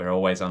now that we're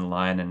always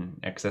online and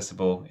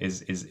accessible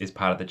is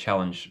part of the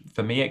challenge.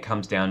 For me, it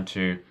comes down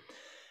to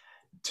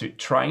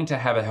trying to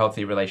have a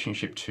healthy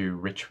relationship to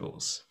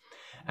rituals.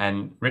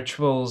 And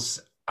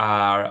rituals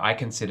are, I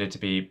consider to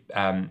be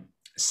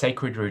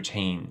sacred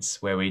routines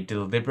where we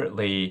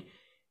deliberately,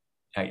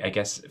 I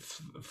guess,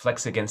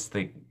 flex against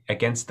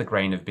the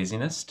grain of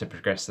busyness to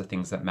progress the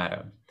things that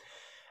matter.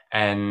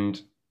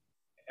 And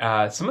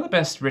some of the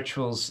best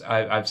rituals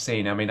I've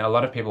seen, a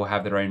lot of people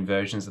have their own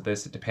versions of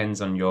this. It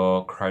depends on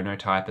your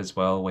chronotype as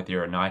well, whether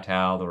you're a night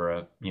owl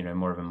or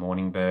more of a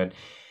morning bird.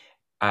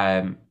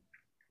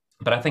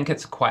 But I think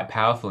it's quite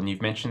powerful, and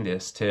you've mentioned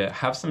this, to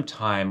have some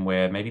time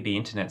where maybe the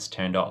internet's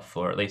turned off,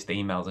 or at least the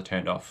emails are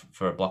turned off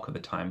for a block of the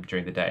time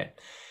during the day.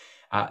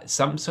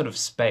 Some sort of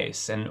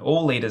space, and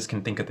all leaders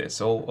can think of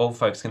this, all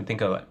folks can think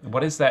of it.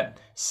 What is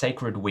that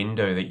sacred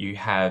window that you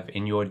have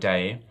in your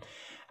day?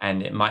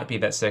 And it might be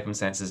that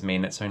circumstances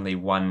mean it's only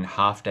 1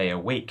 half day a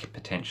week,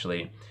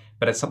 potentially,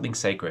 but it's something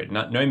sacred.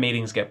 No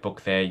meetings get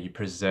booked there, you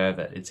preserve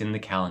it. It's in the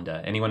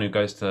calendar. Anyone who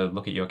goes to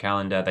look at your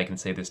calendar, they can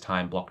see this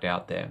time blocked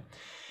out there.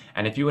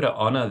 And if you were to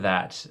honor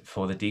that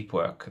for the deep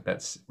work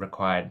that's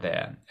required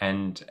there,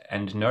 and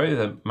know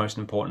the most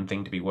important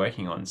thing to be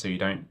working on, so you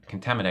don't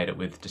contaminate it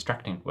with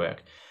distracting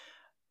work,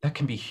 that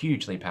can be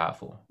hugely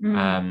powerful.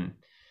 I'm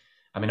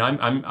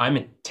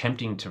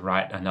attempting to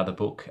write another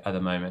book at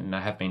the moment, and I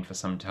have been for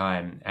some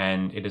time,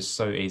 and it is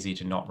so easy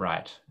to not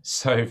write,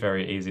 so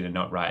very easy to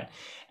not write.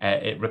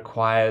 It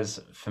requires,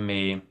 for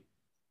me,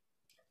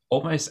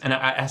 almost, and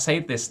I say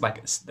this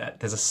like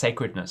there's a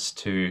sacredness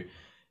to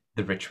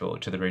the ritual,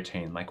 to the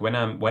routine. Like when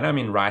I'm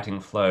in writing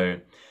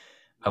flow,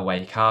 I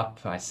wake up,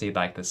 I see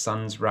like the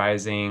sun's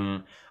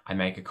rising, I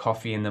make a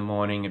coffee in the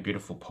morning, a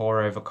beautiful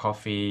pour over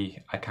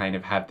coffee. I kind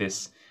of have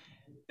this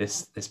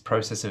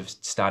process of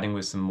starting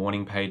with some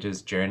morning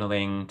pages,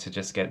 journaling to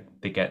just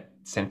get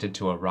centered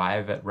to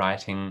arrive at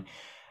writing.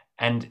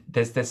 And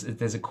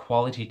there's a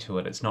quality to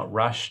it. It's not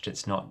rushed,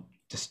 it's not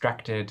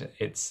distracted.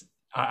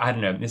 I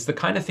don't know, it's the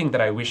kind of thing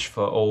that I wish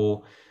for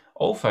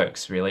all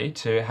folks really,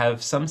 to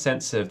have some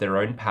sense of their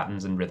own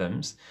patterns and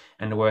rhythms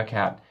and to work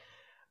out,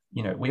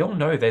 we all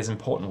know there's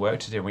important work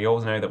to do. We all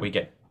know that we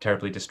get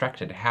terribly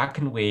distracted. How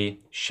can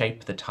we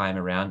shape the time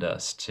around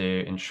us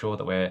to ensure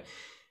that we're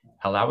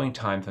allowing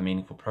time for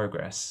meaningful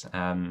progress,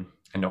 and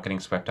not getting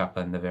swept up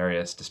in the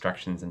various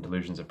distractions and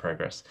delusions of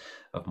progress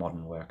of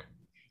modern work?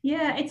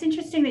 Yeah, it's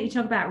interesting that you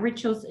talk about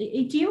rituals.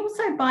 Do you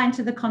also buy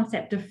into the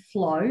concept of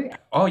flow?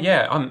 Oh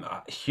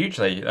yeah,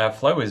 hugely.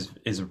 Flow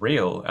is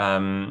real.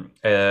 I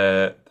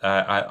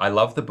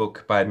love the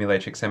book by Mihaly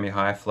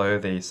Csikszentmihalyi, Flow: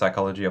 The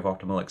Psychology of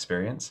Optimal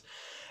Experience.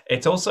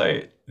 It's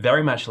also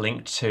very much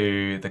linked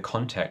to the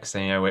context.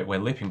 And, we're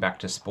looping back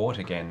to sport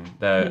again.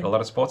 A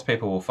lot of sports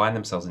people will find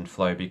themselves in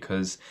flow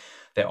because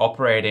they're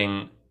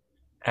operating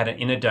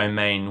in a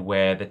domain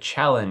where the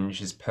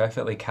challenge is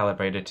perfectly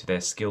calibrated to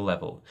their skill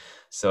level.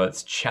 So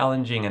it's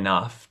challenging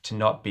enough to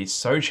not be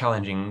so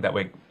challenging that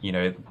we're,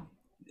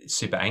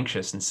 super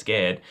anxious and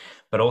scared,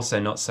 but also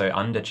not so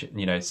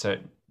so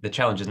the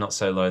challenge is not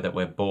so low that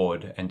we're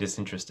bored and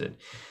disinterested.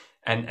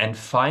 And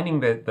finding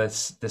the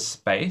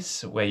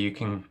space where you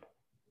can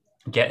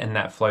get in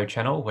that flow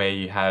channel where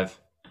you have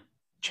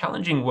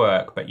challenging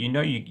work, but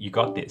you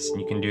got this and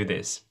you can do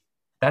this.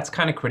 That's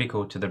kind of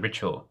critical to the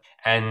ritual.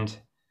 And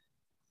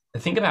the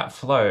thing about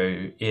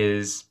flow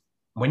is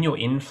when you're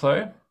in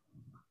flow,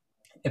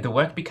 the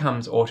work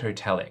becomes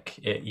autotelic.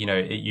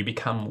 You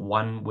become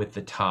one with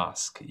the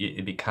task.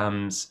 You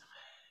become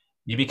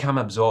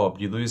absorbed.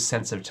 You lose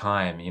sense of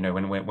time.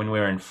 When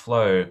we're in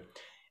flow,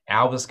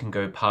 hours can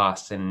go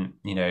past, and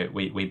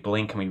we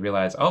blink and we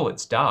realize, oh,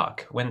 it's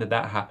dark. When did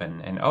that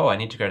happen? And oh, I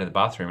need to go to the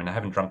bathroom, and I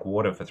haven't drunk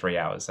water for 3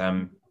 hours.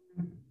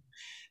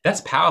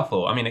 That's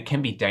powerful. I mean, it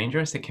can be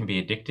dangerous. It can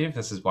be addictive.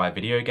 This is why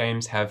video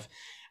games have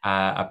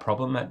a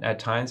problem at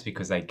times,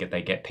 because they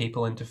get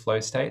people into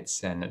flow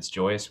states, and it's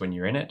joyous when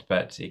you're in it,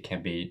 but it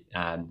can be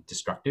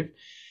destructive.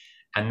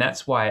 And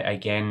that's why,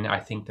 again, I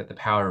think that the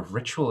power of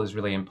ritual is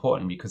really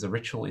important, because a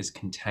ritual is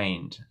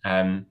contained.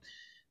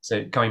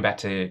 So going back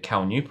to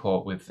Cal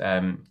Newport with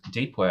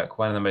deep work,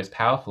 one of the most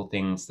powerful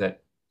things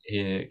that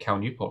Cal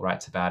Newport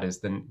writes about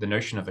is the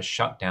notion of a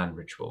shutdown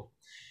ritual,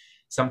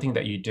 something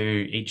that you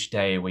do each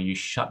day where you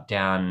shut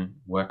down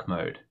work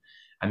mode.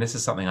 And this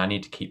is something I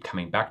need to keep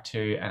coming back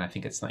to. And I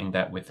think it's something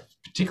that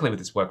particularly with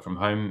this work from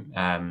home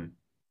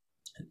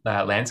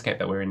landscape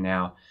that we're in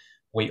now,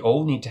 we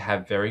all need to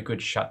have very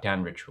good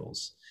shutdown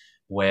rituals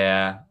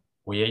where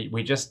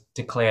we just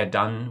declare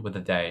done with the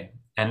day.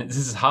 And this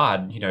is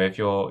hard, if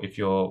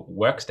your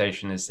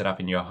workstation is set up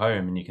in your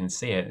home and you can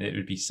see it, it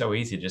would be so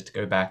easy just to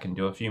go back and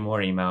do a few more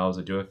emails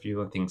or do a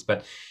few other things.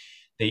 But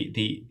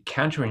the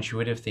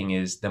counterintuitive thing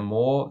is, the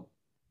more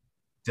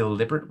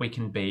deliberate we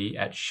can be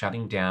at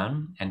shutting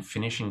down and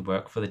finishing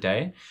work for the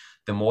day,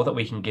 the more that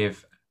we can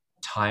give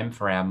time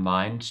for our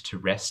mind to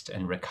rest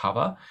and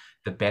recover,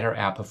 the better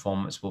our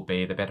performance will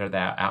be, the better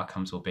our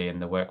outcomes will be in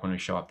the work when we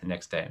show up the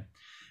next day.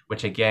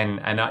 Which again,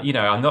 and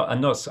I'm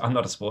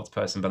not a sports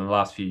person, but in the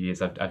last few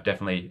years, I've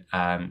definitely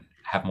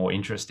have more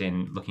interest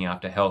in looking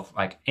after health.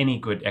 Like any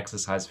good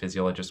exercise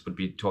physiologist would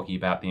be talking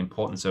about the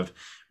importance of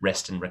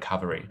rest and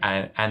recovery,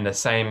 and the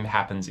same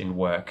happens in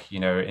work.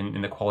 In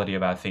the quality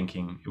of our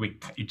thinking,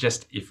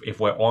 if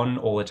we're on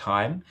all the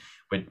time,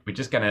 we're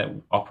just going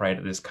to operate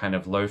at this kind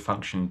of low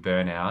function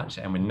burnout,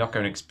 and we're not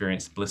going to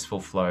experience blissful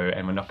flow,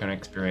 and we're not going to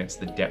experience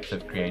the depth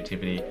of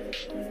creativity.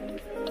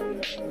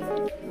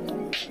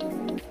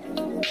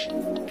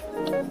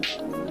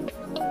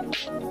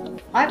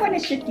 I want to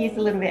shift gears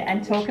a little bit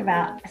and talk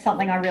about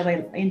something I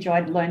really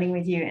enjoyed learning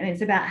with you, and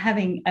it's about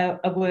having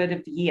a word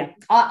of the year.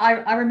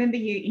 I remember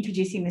you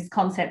introducing this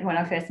concept when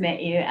I first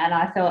met you, and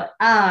I thought,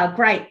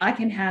 great, I'm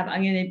going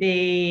to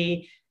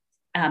be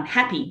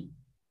happy.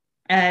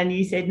 And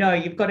you said, no,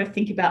 you've got to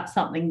think about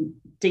something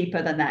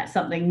deeper than that,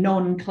 something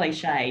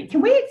non-cliched.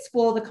 Can we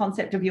explore the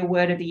concept of your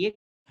word of the year?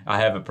 I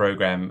have a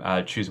program,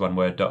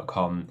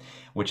 chooseoneword.com,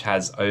 which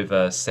has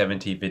over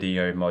 70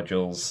 video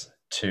modules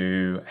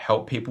to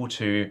help people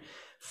to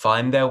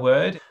find their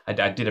word.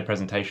 I did a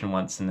presentation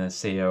once, and the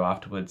CEO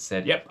afterwards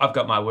said, yep, I've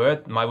got my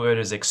word. My word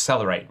is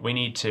accelerate. We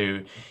need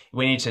to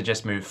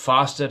just move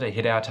faster to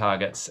hit our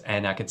targets.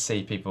 And I could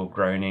see people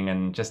groaning,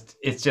 and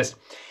it's just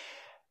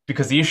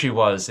because the issue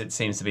was, it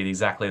seems to be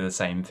exactly the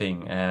same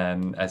thing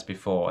as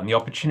before. And the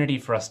opportunity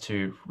for us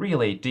to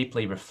really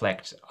deeply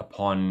reflect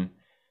upon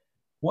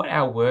what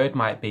our word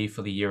might be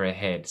for the year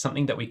ahead,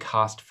 something that we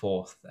cast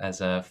forth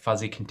as a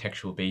fuzzy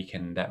contextual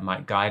beacon that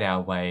might guide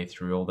our way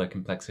through all the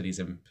complexities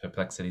and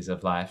perplexities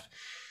of life.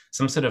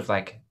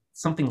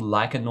 Something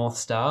like a North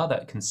Star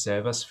that can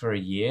serve us for a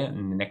year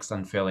in the next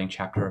unfurling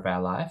chapter of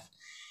our life.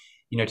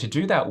 to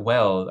do that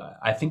well,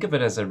 I think of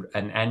it as an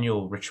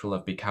annual ritual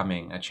of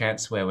becoming, a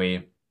chance where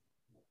we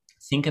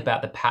think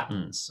about the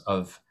patterns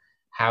of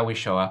how we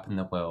show up in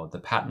the world, the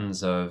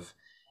patterns of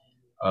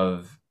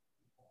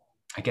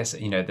I guess,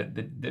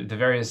 the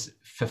various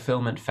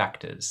fulfillment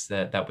factors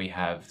that we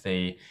have,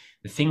 the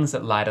things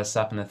that light us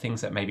up and the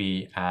things that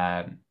maybe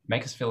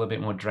make us feel a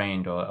bit more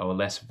drained or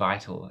less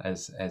vital,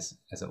 as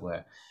it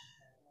were.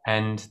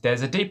 And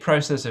there's a deep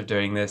process of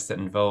doing this that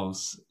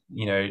involves,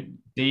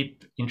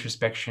 deep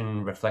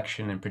introspection,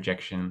 reflection, and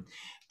projection.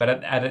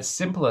 But at its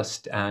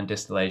simplest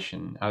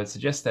distillation, I would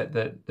suggest that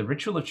the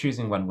ritual of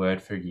choosing one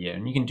word for a year,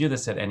 and you can do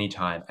this at any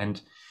time.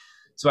 And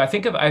so I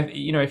think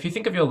if you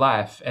think of your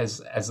life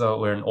as though it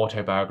were an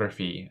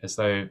autobiography, as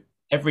though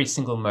every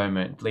single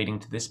moment leading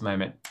to this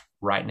moment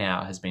right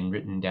now has been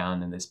written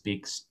down in this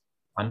big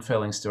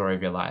unfurling story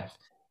of your life.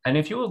 And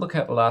if you will look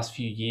at the last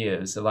few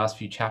years, the last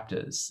few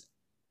chapters,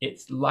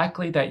 it's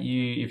likely that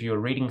if you're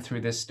reading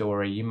through this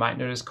story, you might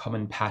notice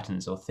common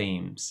patterns or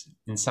themes.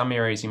 In some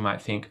areas, you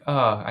might think,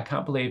 oh, I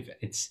can't believe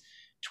it's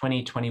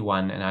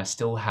 2021 and I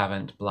still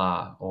haven't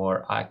blah,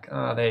 or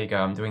there you go,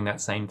 I'm doing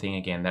that same thing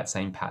again, that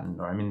same pattern,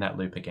 or I'm in that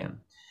loop again.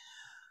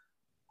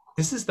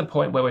 This is the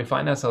point where we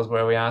find ourselves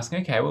where we ask,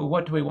 okay, well,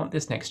 what do we want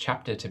this next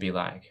chapter to be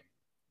like?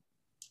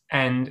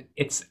 And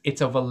it's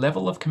of a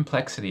level of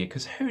complexity,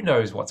 because who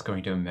knows what's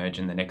going to emerge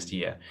in the next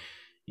year.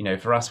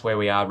 For us where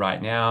we are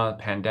right now, the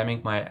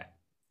pandemic might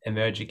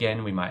emerge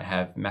again. We might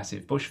have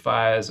massive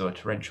bushfires or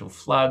torrential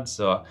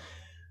floods, or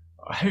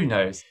who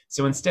knows.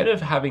 So instead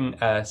of having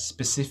a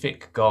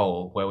specific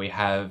goal where we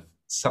have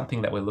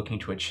something that we're looking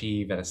to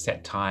achieve at a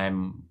set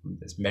time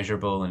that's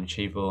measurable and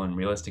achievable and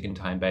realistic and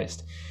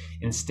time-based,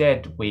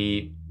 instead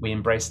we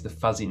embrace the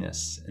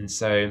fuzziness. And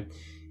so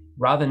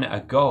rather than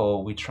a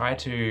goal, we try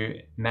to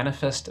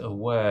manifest a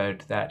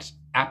word that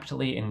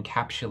aptly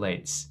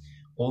encapsulates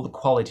all the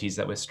qualities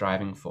that we're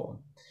striving for.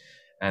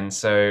 And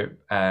so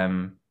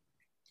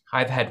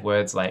I've had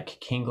words like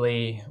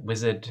kingly,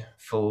 wizard,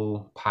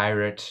 fool,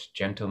 pirate,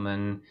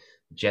 gentleman,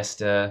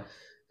 jester,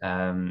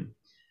 and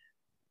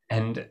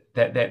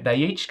that they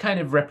each kind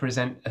of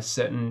represent a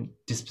certain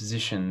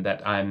disposition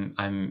that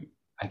I'm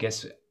I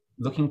guess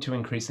looking to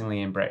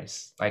increasingly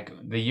embrace. Like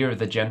the year of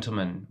the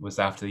gentleman was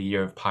after the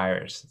year of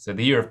pirate. So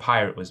the year of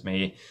pirate was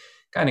me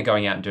kind of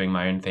going out and doing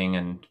my own thing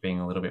and being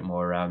a little bit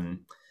more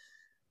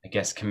I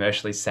guess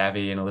commercially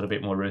savvy and a little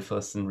bit more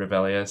ruthless and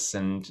rebellious.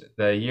 And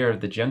the year of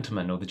the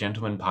gentleman, or the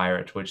gentleman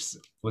pirate, which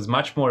was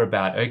much more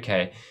about,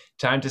 okay,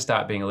 time to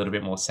start being a little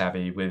bit more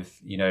savvy with,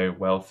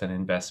 wealth and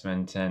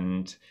investment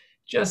and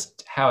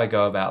just how I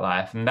go about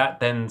life. And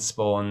that then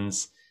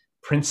spawns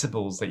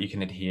principles that you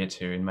can adhere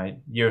to. In my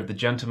year of the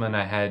gentleman,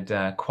 I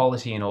had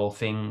quality in all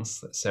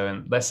things.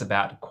 So less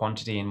about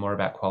quantity and more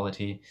about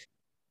quality.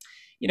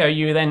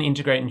 You then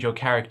integrate into your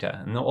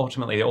character, and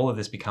ultimately all of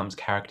this becomes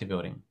character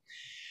building.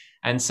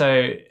 And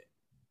so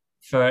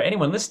for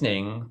anyone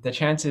listening, the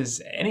chance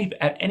is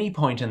at any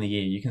point in the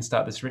year, you can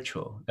start this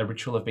ritual, a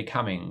ritual of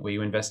becoming, where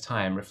you invest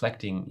time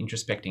reflecting,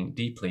 introspecting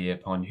deeply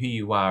upon who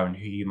you are and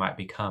who you might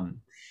become.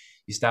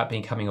 You start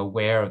becoming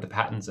aware of the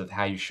patterns of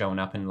how you've shown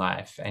up in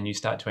life, and you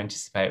start to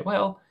anticipate,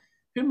 well,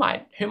 who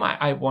might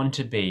I want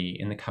to be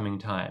in the coming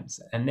times?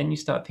 And then you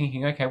start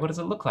thinking, okay, what does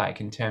it look like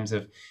in terms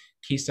of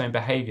keystone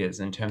behaviors,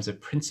 in terms of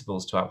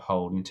principles to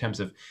uphold, in terms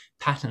of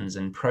patterns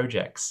and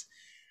projects?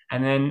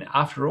 And then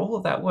after all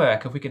of that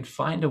work, if we can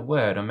find a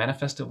word or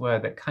manifest a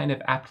word that kind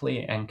of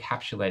aptly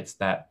encapsulates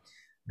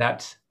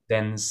that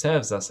then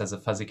serves us as a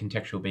fuzzy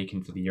contextual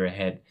beacon for the year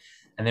ahead.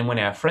 And then when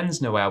our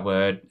friends know our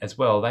word as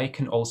well, they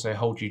can also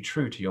hold you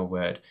true to your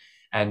word.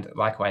 And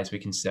likewise, we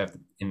can serve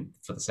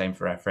for the same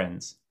for our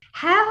friends.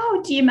 How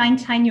do you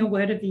maintain your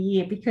word of the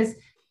year? Because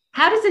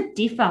how does it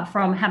differ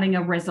from having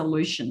a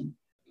resolution?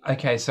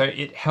 Okay, so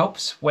it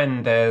helps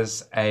when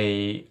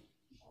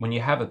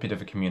you have a bit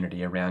of a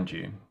community around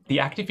you. The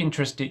active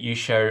interest that you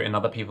show in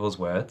other people's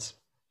words,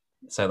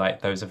 so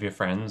like those of your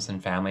friends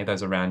and family,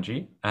 those around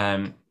you,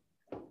 it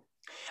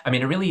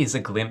really is a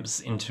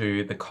glimpse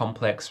into the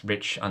complex,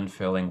 rich,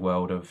 unfurling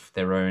world of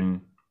their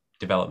own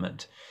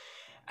development.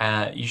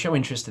 You show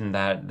interest in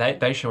that.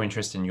 They show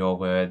interest in your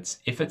words.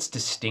 If it's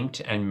distinct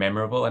and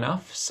memorable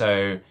enough,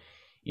 so,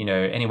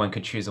 anyone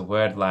could choose a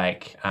word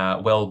like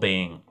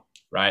well-being,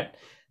 right?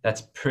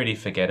 That's pretty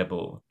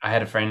forgettable. I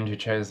had a friend who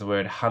chose the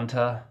word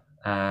hunter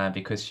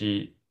because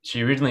she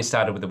originally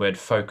started with the word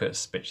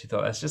focus, but she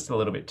thought that's just a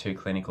little bit too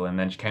clinical. And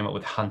then she came up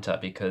with hunter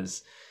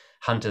because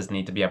hunters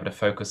need to be able to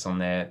focus on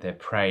their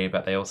prey,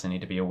 but they also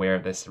need to be aware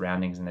of their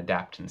surroundings and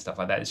adapt and stuff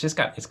like that.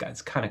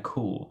 It's kind of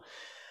cool.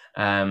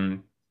 I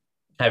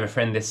have a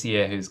friend this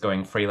year who's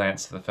going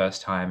freelance for the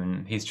first time,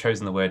 and he's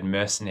chosen the word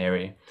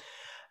mercenary.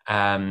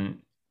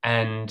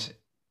 And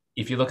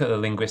if you look at the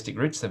linguistic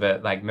roots of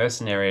it, like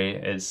mercenary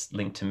is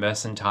linked to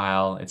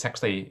mercantile.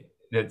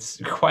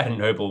 It's quite a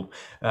noble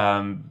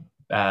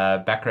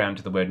background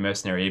to the word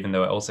mercenary, even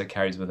though it also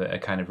carries with it a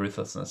kind of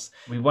ruthlessness.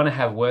 We want to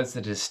have words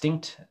that are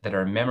distinct, that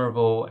are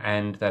memorable,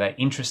 and that are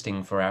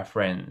interesting for our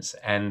friends.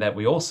 And that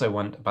we also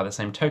want, by the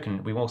same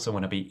token, we also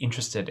want to be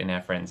interested in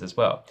our friends as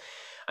well.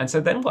 And so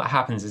then what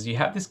happens is you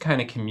have this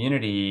kind of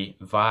community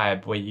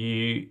vibe where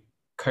you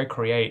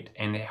co-create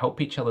and help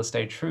each other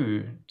stay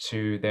true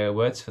to their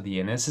words for the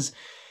year. And this is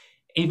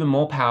even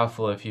more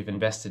powerful if you've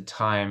invested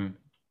time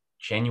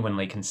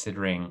genuinely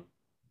considering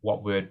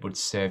what word would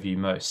serve you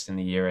most in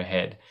the year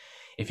ahead.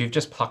 If you've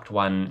just plucked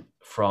one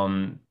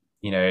from,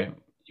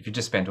 if you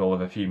just spent all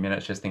of a few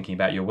minutes just thinking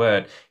about your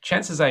word,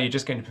 chances are you're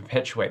just going to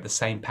perpetuate the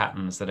same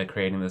patterns that are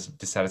creating this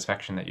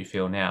dissatisfaction that you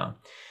feel now.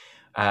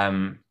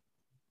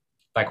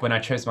 Like when I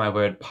chose my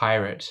word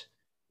pirate,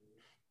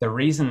 the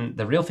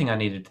real thing I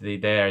needed to be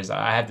there is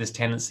I have this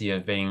tendency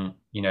of being,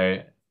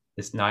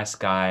 this nice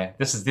guy.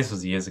 This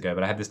was years ago,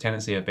 but I had this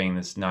tendency of being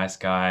this nice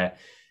guy,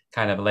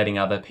 kind of letting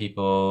other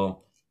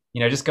people,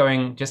 just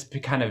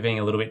kind of being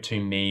a little bit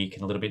too meek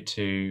and a little bit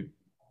too,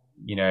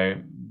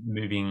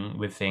 moving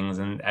with things.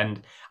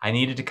 And I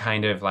needed to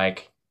kind of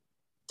like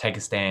take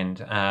a stand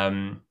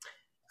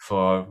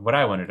for what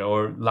I wanted.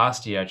 Or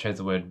last year I chose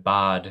the word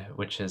bard,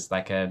 which is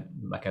like a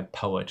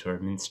poet or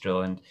a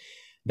minstrel. And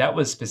that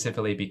was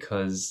specifically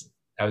because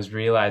I was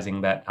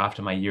realizing that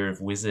after my year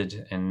of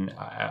wizard, and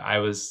I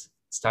was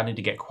starting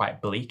to get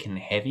quite bleak and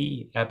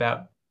heavy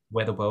about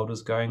where the world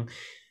was going.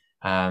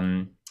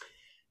 And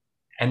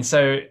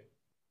so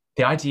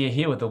the idea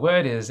here with the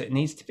word is it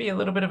needs to be a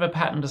little bit of a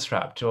pattern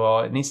disrupt,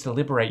 or it needs to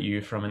liberate you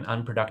from an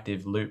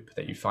unproductive loop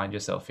that you find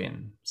yourself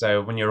in.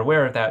 So when you're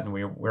aware of that and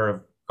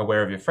we're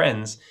aware of your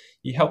friends,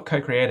 you help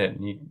co-create it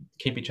and you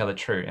keep each other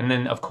true. And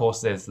then of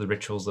course there's the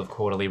rituals of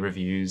quarterly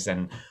reviews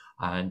and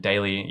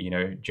daily,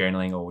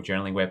 journaling or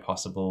journaling where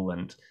possible,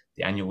 and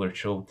the annual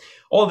ritual.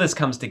 All of this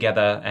comes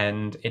together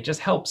and it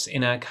just helps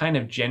in a kind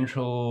of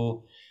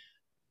gentle,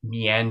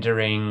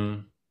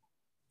 meandering.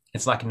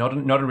 It's like not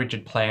a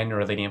rigid plan or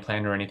a linear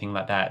plan or anything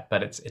like that,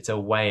 but it's a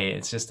way.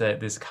 It's just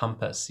this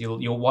compass.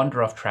 You'll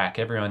wander off track.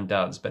 Everyone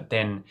does, but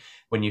then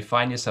when you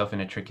find yourself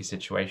in a tricky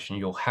situation,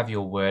 you'll have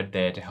your word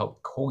there to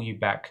help call you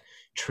back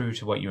true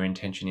to what your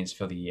intention is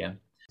for the year.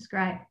 It's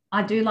great.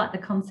 I do like the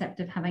concept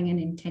of having an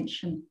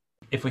intention.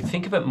 If we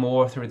think of it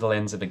more through the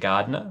lens of a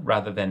gardener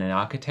rather than an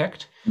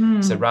architect,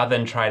 so rather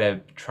than try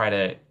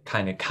to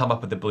kind of come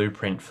up with the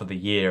blueprint for the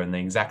year and the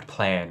exact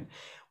plan,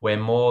 we're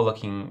more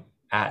looking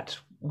at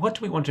what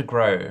do we want to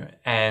grow,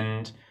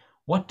 and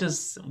what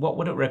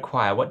would it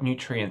require? What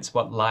nutrients?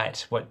 What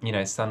light? What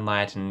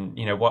sunlight? And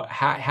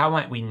how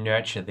might we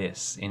nurture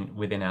this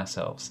within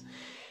ourselves?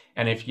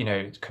 And if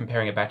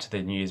comparing it back to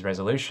the New Year's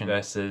resolution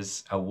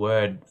versus a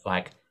word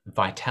like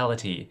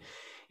vitality,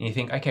 and you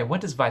think, okay, what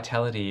does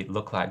vitality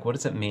look like? What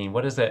does it mean?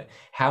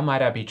 How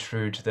might I be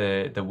true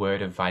to the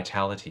word of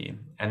vitality?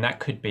 And that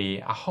could be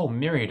a whole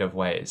myriad of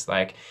ways.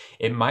 Like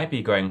it might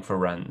be going for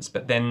runs,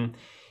 but then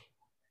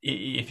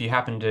if you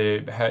happen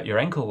to hurt your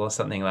ankle or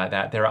something like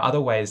that, there are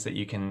other ways that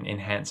you can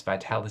enhance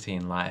vitality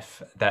in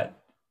life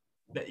that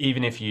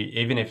even if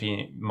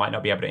you might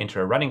not be able to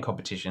enter a running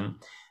competition,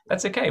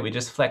 that's okay. We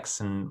just flex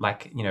and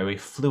we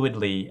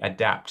fluidly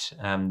adapt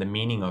the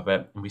meaning of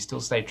it, and we still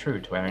stay true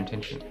to our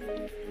intention.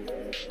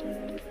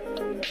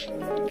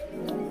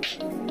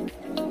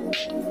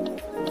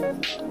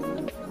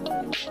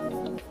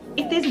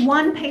 If there's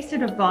one piece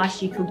of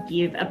advice you could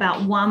give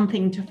about one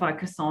thing to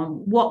focus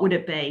on, what would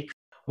it be?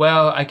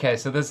 Well, okay,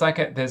 so there's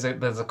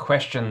a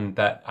question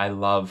that I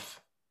love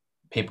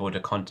people to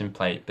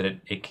contemplate, but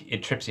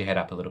it trips your head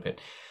up a little bit.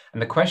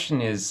 And the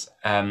question is,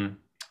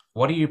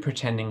 what are you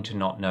pretending to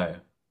not know?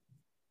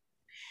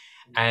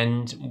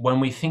 And when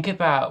we think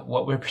about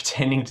what we're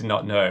pretending to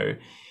not know,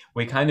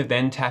 we kind of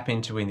then tap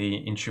into the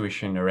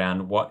intuition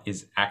around what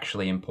is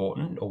actually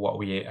important or what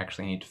we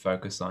actually need to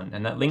focus on.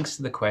 And that links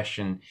to the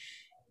question,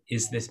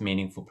 is this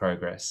meaningful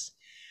progress?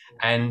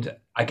 And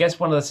I guess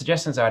one of the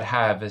suggestions I would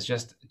have is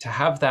just to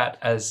have that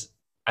as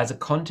a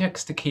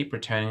context to keep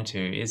returning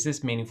to. Is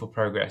this meaningful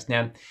progress?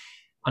 Now,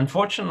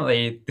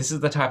 unfortunately, this is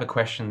the type of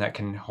question that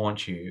can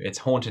haunt you. It's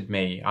haunted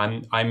me.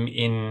 I'm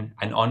in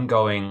an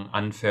ongoing,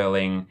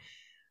 unfurling,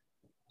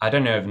 I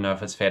don't even know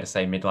if it's fair to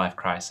say midlife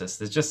crisis.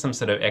 There's just some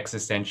sort of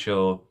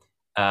existential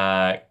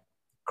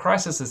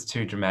crisis is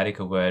too dramatic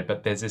a word,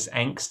 but there's this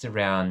angst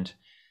around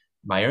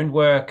my own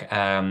work,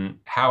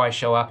 how I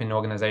show up in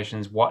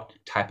organizations, what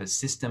type of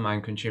system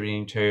I'm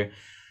contributing to.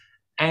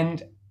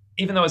 And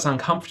even though it's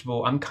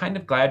uncomfortable, I'm kind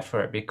of glad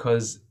for it,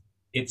 because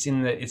it's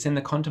in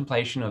the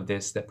contemplation of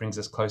this that brings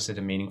us closer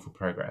to meaningful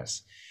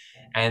progress.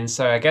 And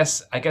so I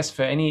guess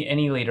for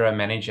any leader or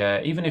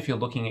manager, even if you're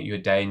looking at your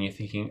day and you're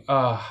thinking,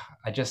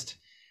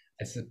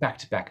 it's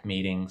back-to-back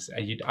meetings,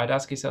 I'd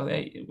ask yourself,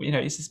 hey,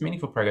 is this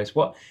meaningful progress?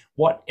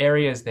 What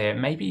areas there?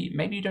 Maybe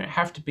you don't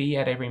have to be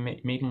at every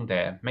meeting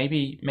there.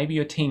 Maybe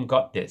your team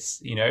got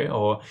this,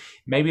 or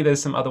maybe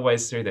there's some other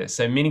ways through this.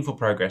 So meaningful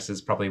progress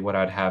is probably what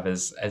I'd have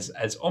as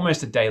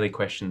almost a daily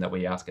question that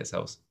we ask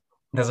ourselves.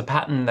 There's a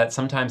pattern that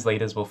sometimes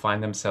leaders will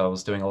find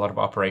themselves doing a lot of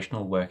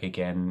operational work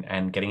again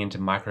and getting into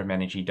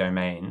micromanaging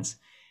domains.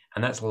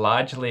 And that's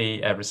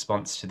largely a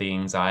response to the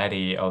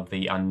anxiety of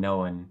the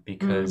unknown,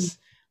 because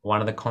one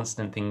of the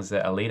constant things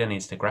that a leader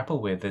needs to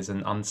grapple with is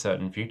an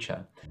uncertain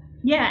future.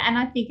 Yeah, and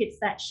I think it's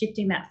that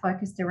shifting that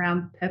focus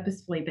around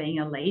purposefully being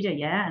a leader,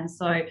 yeah? And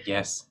so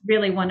Yes.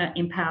 really want to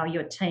empower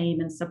your team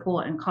and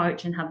support and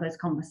coach and have those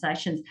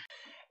conversations.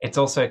 It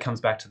also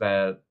comes back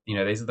to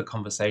these are the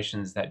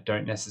conversations that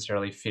don't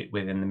necessarily fit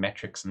within the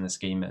metrics and the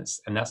schemas.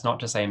 And that's not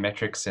to say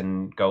metrics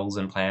and goals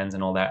and plans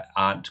and all that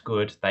aren't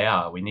good. They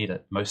are. We need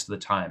it most of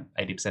the time,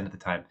 80% of the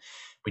time.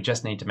 We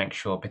just need to make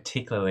sure,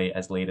 particularly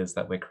as leaders,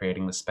 that we're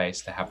creating the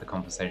space to have the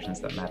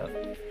conversations that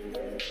matter.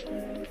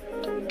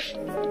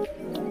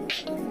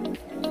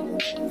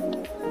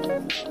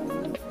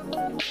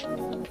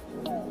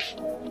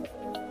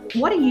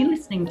 What are you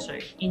listening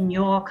to in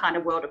your kind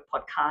of world of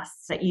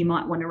podcasts that you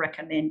might want to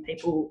recommend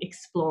people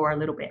explore a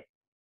little bit?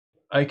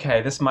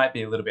 Okay, this might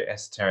be a little bit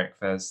esoteric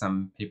for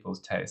some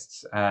people's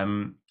tastes,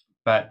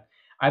 but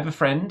I have a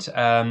friend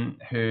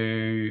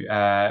who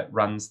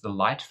runs the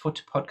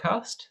Lightfoot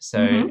podcast, so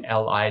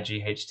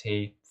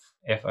LIGHTFOOT,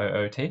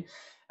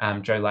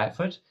 Joe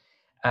Lightfoot.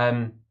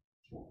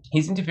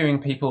 He's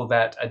interviewing people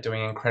that are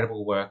doing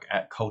incredible work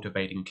at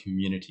cultivating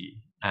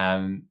community.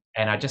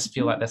 And I just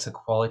feel like that's a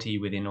quality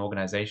within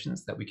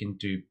organizations that we can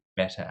do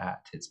better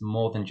at. It's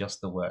more than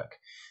just the work.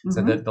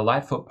 So the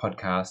Lightfoot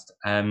podcast,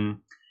 I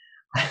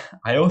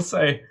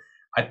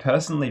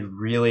personally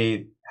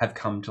really have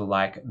come to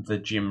like the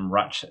Jim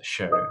Rutt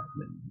show,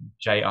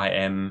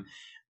 JIMRUTT.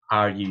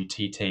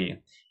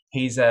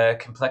 He's a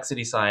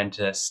complexity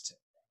scientist,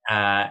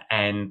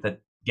 and the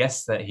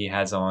guests that he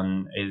has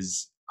on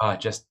is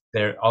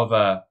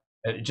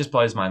it just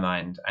blows my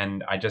mind,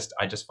 and I just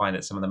find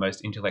it some of the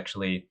most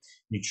intellectually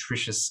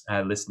nutritious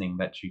listening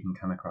that you can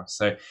come across.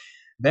 So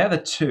they're the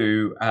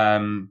two.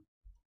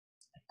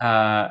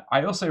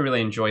 I also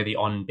really enjoy the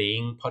On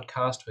Being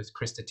podcast with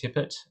Krista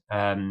Tippett.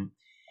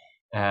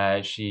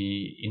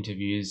 She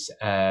interviews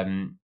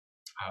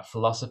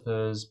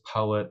philosophers,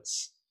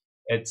 poets.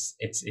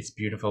 It's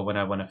beautiful when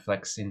I want to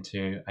flex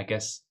into, I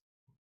guess,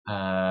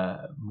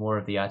 more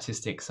of the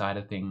artistic side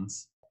of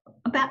things.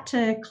 About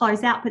to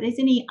close out, but is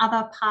any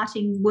other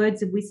parting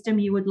words of wisdom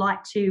you would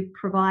like to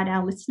provide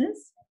our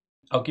listeners?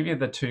 I'll give you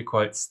the two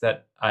quotes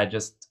that I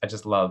just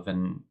love,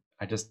 and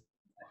I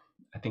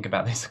think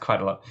about this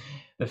quite a lot.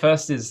 The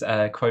first is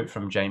a quote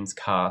from James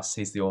Cass.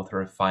 He's the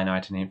author of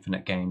Finite and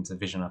Infinite Games, A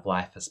Vision of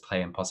Life as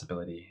Play and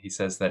Possibility. He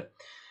says that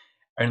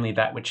only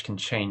that which can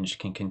change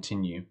can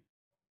continue.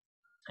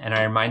 And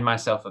I remind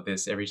myself of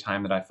this every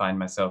time that I find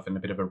myself in a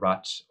bit of a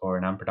rut or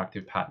an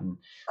unproductive pattern.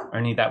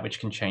 Only that which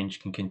can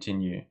change can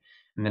continue.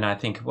 And then I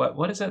think,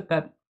 what is it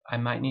that I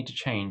might need to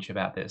change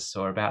about this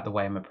or about the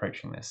way I'm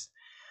approaching this?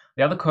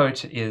 The other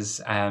quote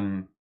is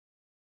from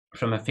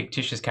a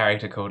fictitious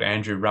character called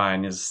Andrew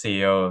Ryan, is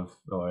CEO of,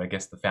 or I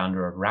guess the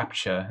founder of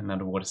Rapture, an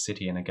underwater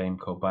city in a game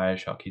called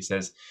BioShock. He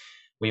says,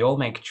 "We all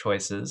make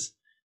choices,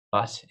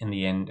 but in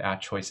the end, our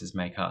choices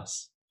make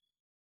us."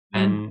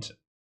 And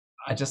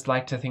I just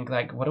like to think,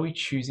 like, what are we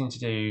choosing to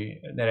do?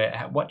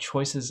 What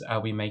choices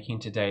are we making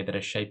today that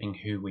are shaping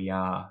who we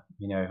are?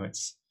 You know,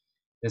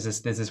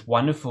 there's this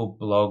wonderful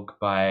blog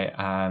by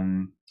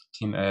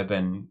Tim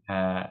Urban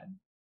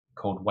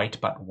called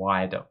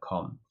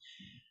waitbutwhy.com.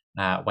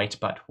 Wait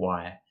But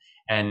Why,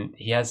 and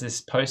he has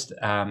this post,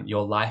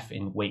 Your Life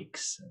in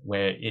Weeks,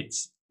 where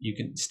you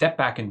can step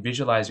back and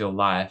visualize your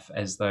life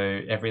as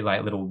though every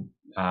like little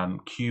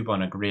cube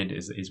on a grid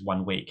is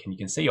 1 week, and you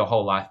can see your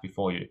whole life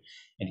before you,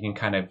 and you can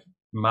kind of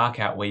mark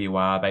out where you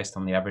are based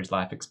on the average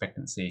life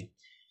expectancy.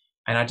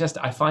 And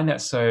I find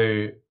that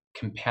so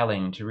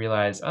compelling to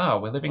realize,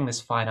 we're living this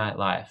finite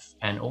life,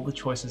 and all the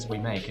choices we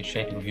make are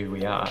shaping who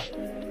we are.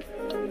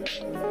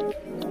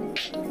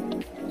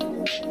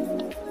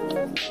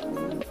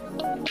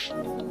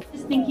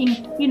 Just thinking,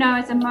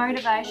 as a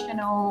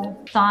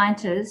motivational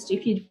scientist,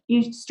 if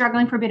you're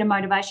struggling for a bit of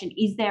motivation,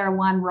 is there a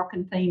one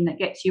rockin' theme that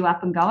gets you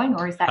up and going,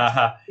 or is that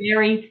a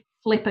very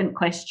flippant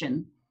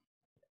question?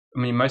 I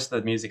mean, most of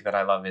the music that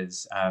I love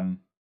is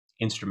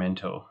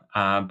instrumental,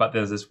 but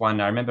there's this one.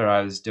 I remember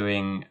I was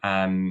doing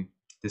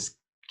this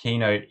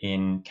keynote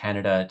in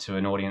Canada to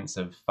an audience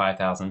of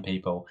 5,000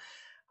 people.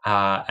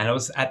 And it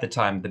was at the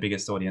time the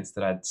biggest audience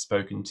that I'd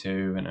spoken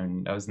to,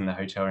 and I was in the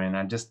hotel room,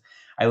 and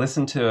I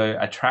listened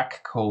to a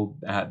track called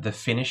The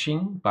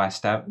Finishing by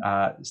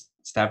Stavros.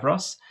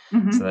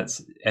 So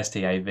that's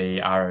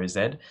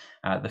Stavroz,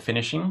 The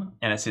Finishing.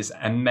 And it's this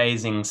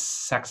amazing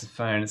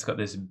saxophone. It's got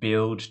this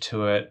build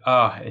to it.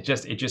 It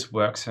just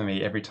works for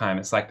me every time.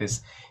 It's like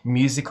this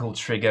musical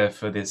trigger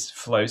for this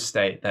flow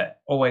state that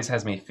always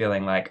has me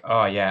feeling like,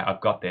 oh yeah,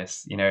 I've got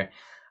this,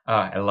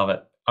 I love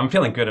it. I'm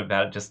feeling good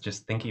about it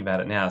just thinking about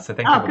it now. So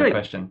thank you for the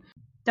question.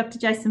 Dr.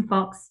 Jason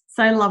Fox,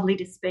 so lovely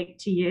to speak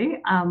to you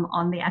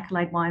on the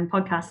Accolade Wine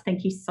podcast.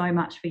 Thank you so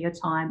much for your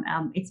time.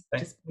 It's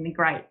just been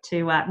great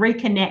to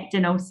reconnect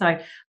and also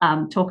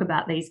talk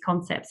about these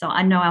concepts. So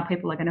I know our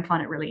people are going to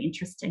find it really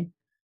interesting.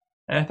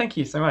 Thank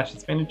you so much.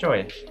 It's been a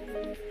joy.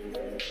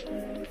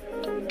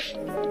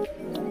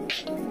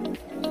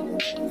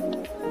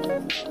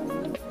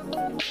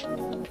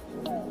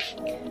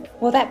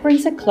 Well, that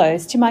brings a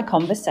close to my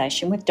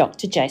conversation with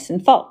Dr. Jason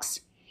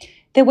Fox.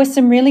 There were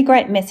some really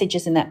great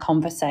messages in that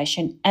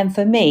conversation, and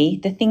for me,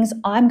 the things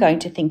I'm going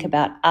to think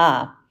about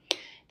are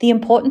the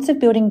importance of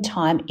building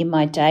time in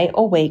my day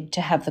or week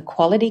to have the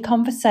quality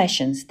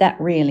conversations that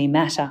really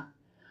matter.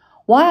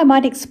 Why I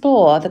might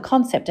explore the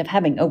concept of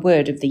having a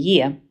word of the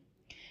year.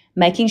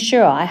 Making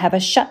sure I have a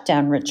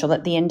shutdown ritual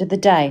at the end of the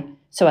day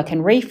so I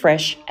can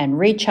refresh and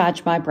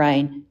recharge my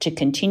brain to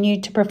continue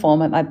to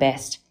perform at my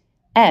best.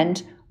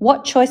 And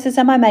what choices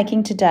am I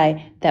making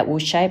today that will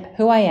shape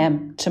who I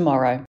am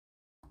tomorrow?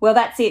 Well,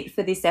 that's it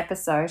for this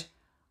episode.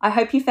 I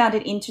hope you found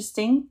it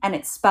interesting and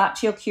it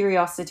sparked your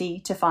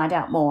curiosity to find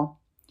out more.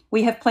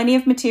 We have plenty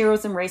of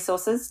materials and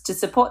resources to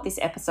support this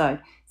episode,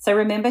 so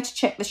remember to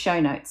check the show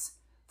notes.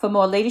 For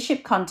more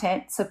leadership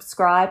content,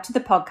 subscribe to the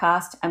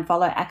podcast and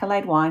follow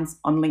Accolade Wines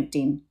on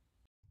LinkedIn.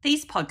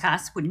 These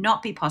podcasts would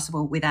not be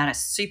possible without a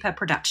super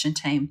production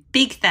team.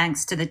 Big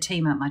thanks to the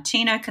team at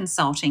Martino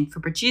Consulting for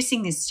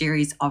producing this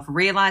series of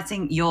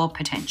Realising Your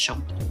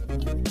Potential.